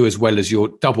we do as well as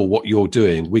double what you're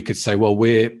doing? We could say, well,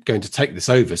 we're going to take this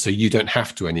over so you don't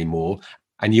have to anymore.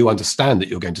 And you understand that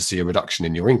you're going to see a reduction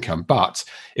in your income. But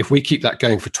if we keep that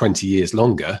going for 20 years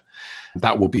longer,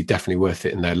 that will be definitely worth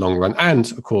it in their long run.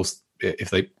 And of course,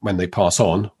 when they pass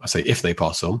on, I say if they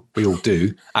pass on, we all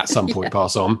do at some point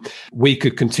pass on, we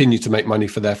could continue to make money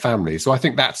for their families. So I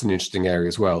think that's an interesting area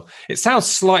as well. It sounds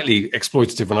slightly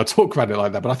exploitative when I talk about it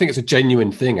like that, but I think it's a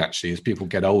genuine thing actually as people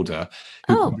get older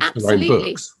who publish their own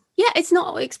books. Yeah, it's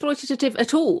not exploitative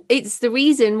at all. It's the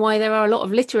reason why there are a lot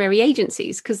of literary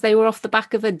agencies, because they were off the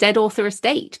back of a dead author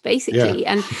estate, basically.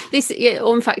 Yeah. And this,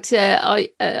 in fact,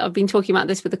 I've been talking about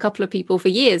this with a couple of people for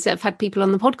years. I've had people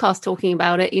on the podcast talking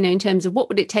about it, in terms of what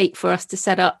would it take for us to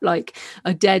set up like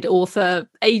a dead author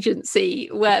agency,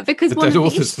 because the Dead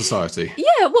Authors Society.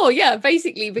 Yeah, well, yeah,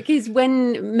 basically, because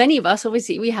when many of us,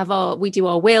 obviously, we do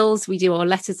our wills, we do our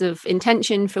letters of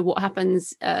intention for what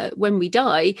happens when we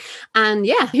die, and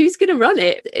who's going to run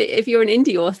it? If you're an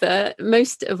indie author,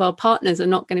 most of our partners are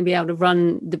not going to be able to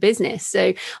run the business.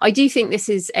 So I do think this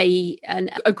is a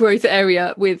growth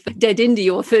area with dead indie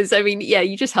authors. I mean,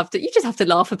 you just have to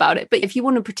laugh about it. But if you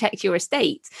want to protect your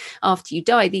estate after you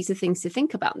die, these are things to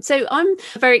think about. So I'm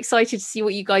very excited to see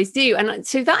what you guys do. And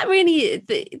so that really,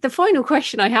 the final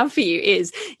question I have for you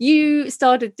is, you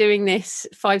started doing this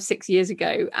 5-6 years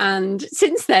ago, and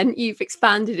since then you've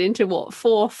expanded into 4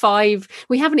 or 5.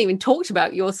 We haven't even talked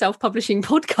about your self-publishing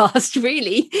podcast,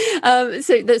 really.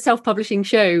 So the self-publishing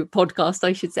show podcast,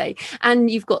 I should say. And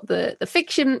you've got the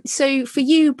fiction. So for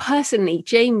you personally,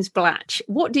 James Blatch,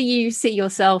 what do you see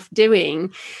yourself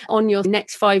doing on your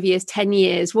next 5 years, 10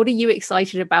 years? What are you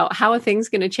excited about? How are things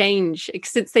going to change,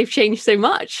 since they've changed so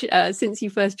much since you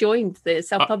first joined the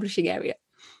self-publishing area?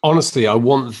 Honestly, I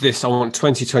want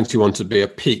 2021 to be a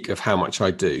peak of how much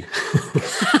I do.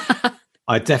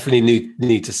 I definitely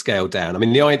need to scale down. I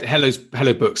mean, the idea,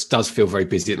 Hello Books does feel very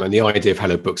busy at the moment. The idea of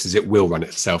Hello Books is it will run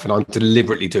itself. And I'm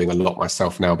deliberately doing a lot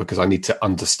myself now because I need to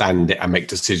understand it and make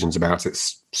decisions about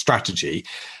its strategy.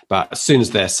 But as soon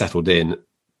as they're settled in,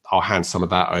 I'll hand some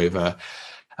of that over.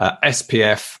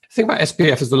 SPF. The thing about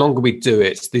SPF is the longer we do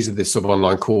it, these are the sort of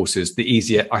online courses, the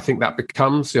easier I think that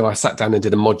becomes. I sat down and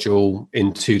did a module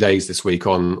in 2 days this week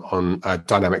on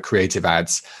dynamic creative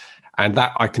ads. And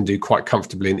that I can do quite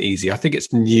comfortably and easy. I think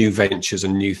it's new ventures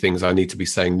and new things I need to be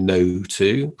saying no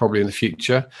to probably in the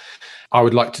future. I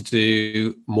would like to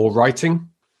do more writing.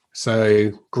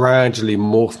 So gradually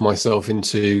morph myself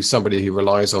into somebody who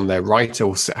relies on their writer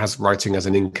or has writing as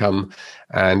an income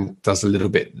and does a little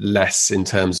bit less in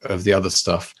terms of the other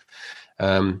stuff.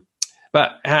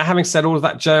 But having said all of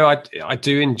that, Joe, I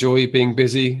do enjoy being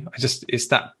busy. It's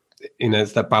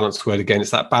that balance word again.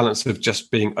 It's that balance of just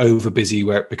being over busy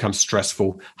where it becomes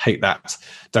stressful. Hate that.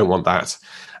 Don't want that.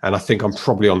 And I think I'm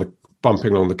probably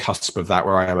bumping along the cusp of that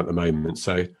where I am at the moment.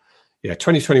 So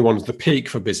 2021 is the peak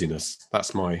for busyness.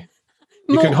 That's my...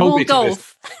 You can hold me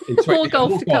golf. To this. More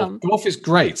golf to come. Golf is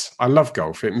great. I love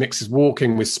golf. It mixes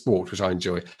walking with sport, which I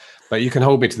enjoy. But you can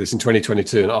hold me to this in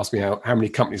 2022 and ask me how many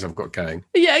companies I've got going.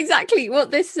 Yeah, exactly. Well,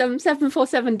 this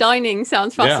 747 dining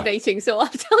sounds fascinating. Yeah. So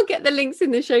I'll get the links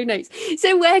in the show notes.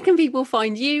 So where can people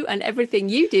find you and everything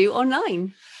you do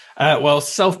online? Well,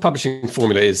 Self-Publishing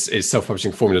Formula is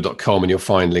selfpublishingformula.com, and you'll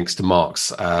find links to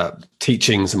Mark's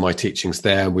teachings and my teachings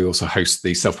there. We also host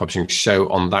the Self-Publishing Show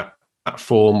on that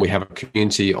platform. We have a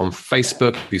community on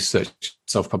Facebook. If you search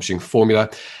Self-Publishing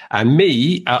Formula. And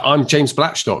me, I'm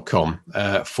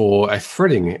jamesblatch.com for a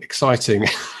thrilling, exciting...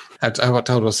 How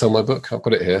do I sell my book? I've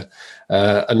got it here.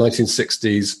 A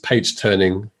 1960s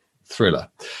page-turning thriller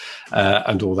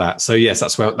and all that. So yes,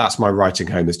 that's my writing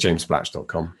home, is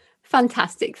jamesblatch.com.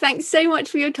 Fantastic. Thanks so much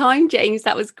for your time, James.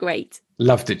 That was great.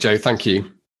 Loved it, Joe. Thank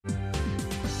you.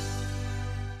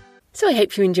 So I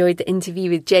hope you enjoyed the interview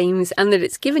with James and that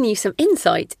it's given you some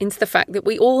insight into the fact that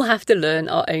we all have to learn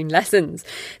our own lessons.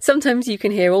 Sometimes you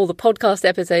can hear all the podcast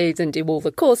episodes and do all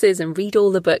the courses and read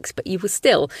all the books, but you will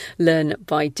still learn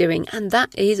by doing, and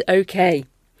that is okay.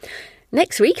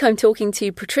 Next week, I'm talking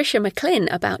to Patricia McClinn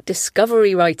about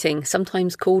discovery writing,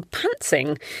 sometimes called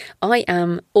pantsing. I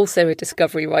am also a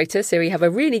discovery writer, so we have a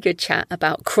really good chat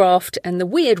about craft and the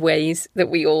weird ways that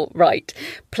we all write.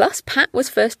 Plus, Pat was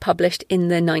first published in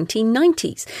the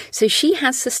 1990s, so she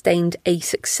has sustained a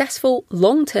successful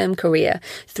long-term career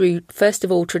through, first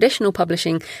of all, traditional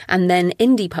publishing and then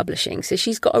indie publishing. So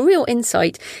she's got a real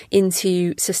insight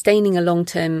into sustaining a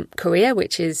long-term career,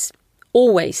 which is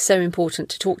always so important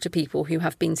to talk to people who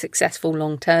have been successful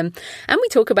long term. And we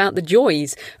talk about the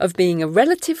joys of being a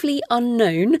relatively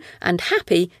unknown and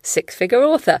happy six-figure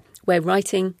author, where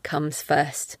writing comes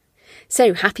first.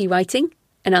 So happy writing,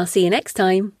 and I'll see you next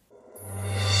time.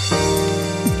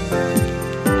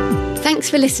 Thanks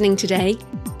for listening today.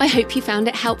 I hope you found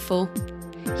it helpful.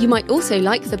 You might also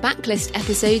like the backlist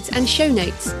episodes and show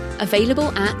notes,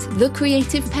 available at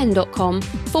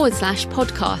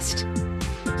thecreativepenn.com/podcast.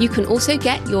 You can also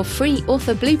get your free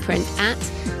author blueprint at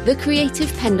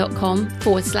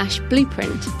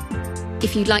thecreativepenn.com/blueprint.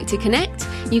 If you'd like to connect,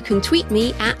 you can tweet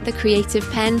me at The Creative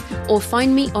Penn or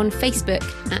find me on Facebook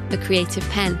at The Creative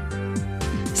Penn.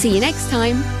 See you next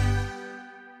time.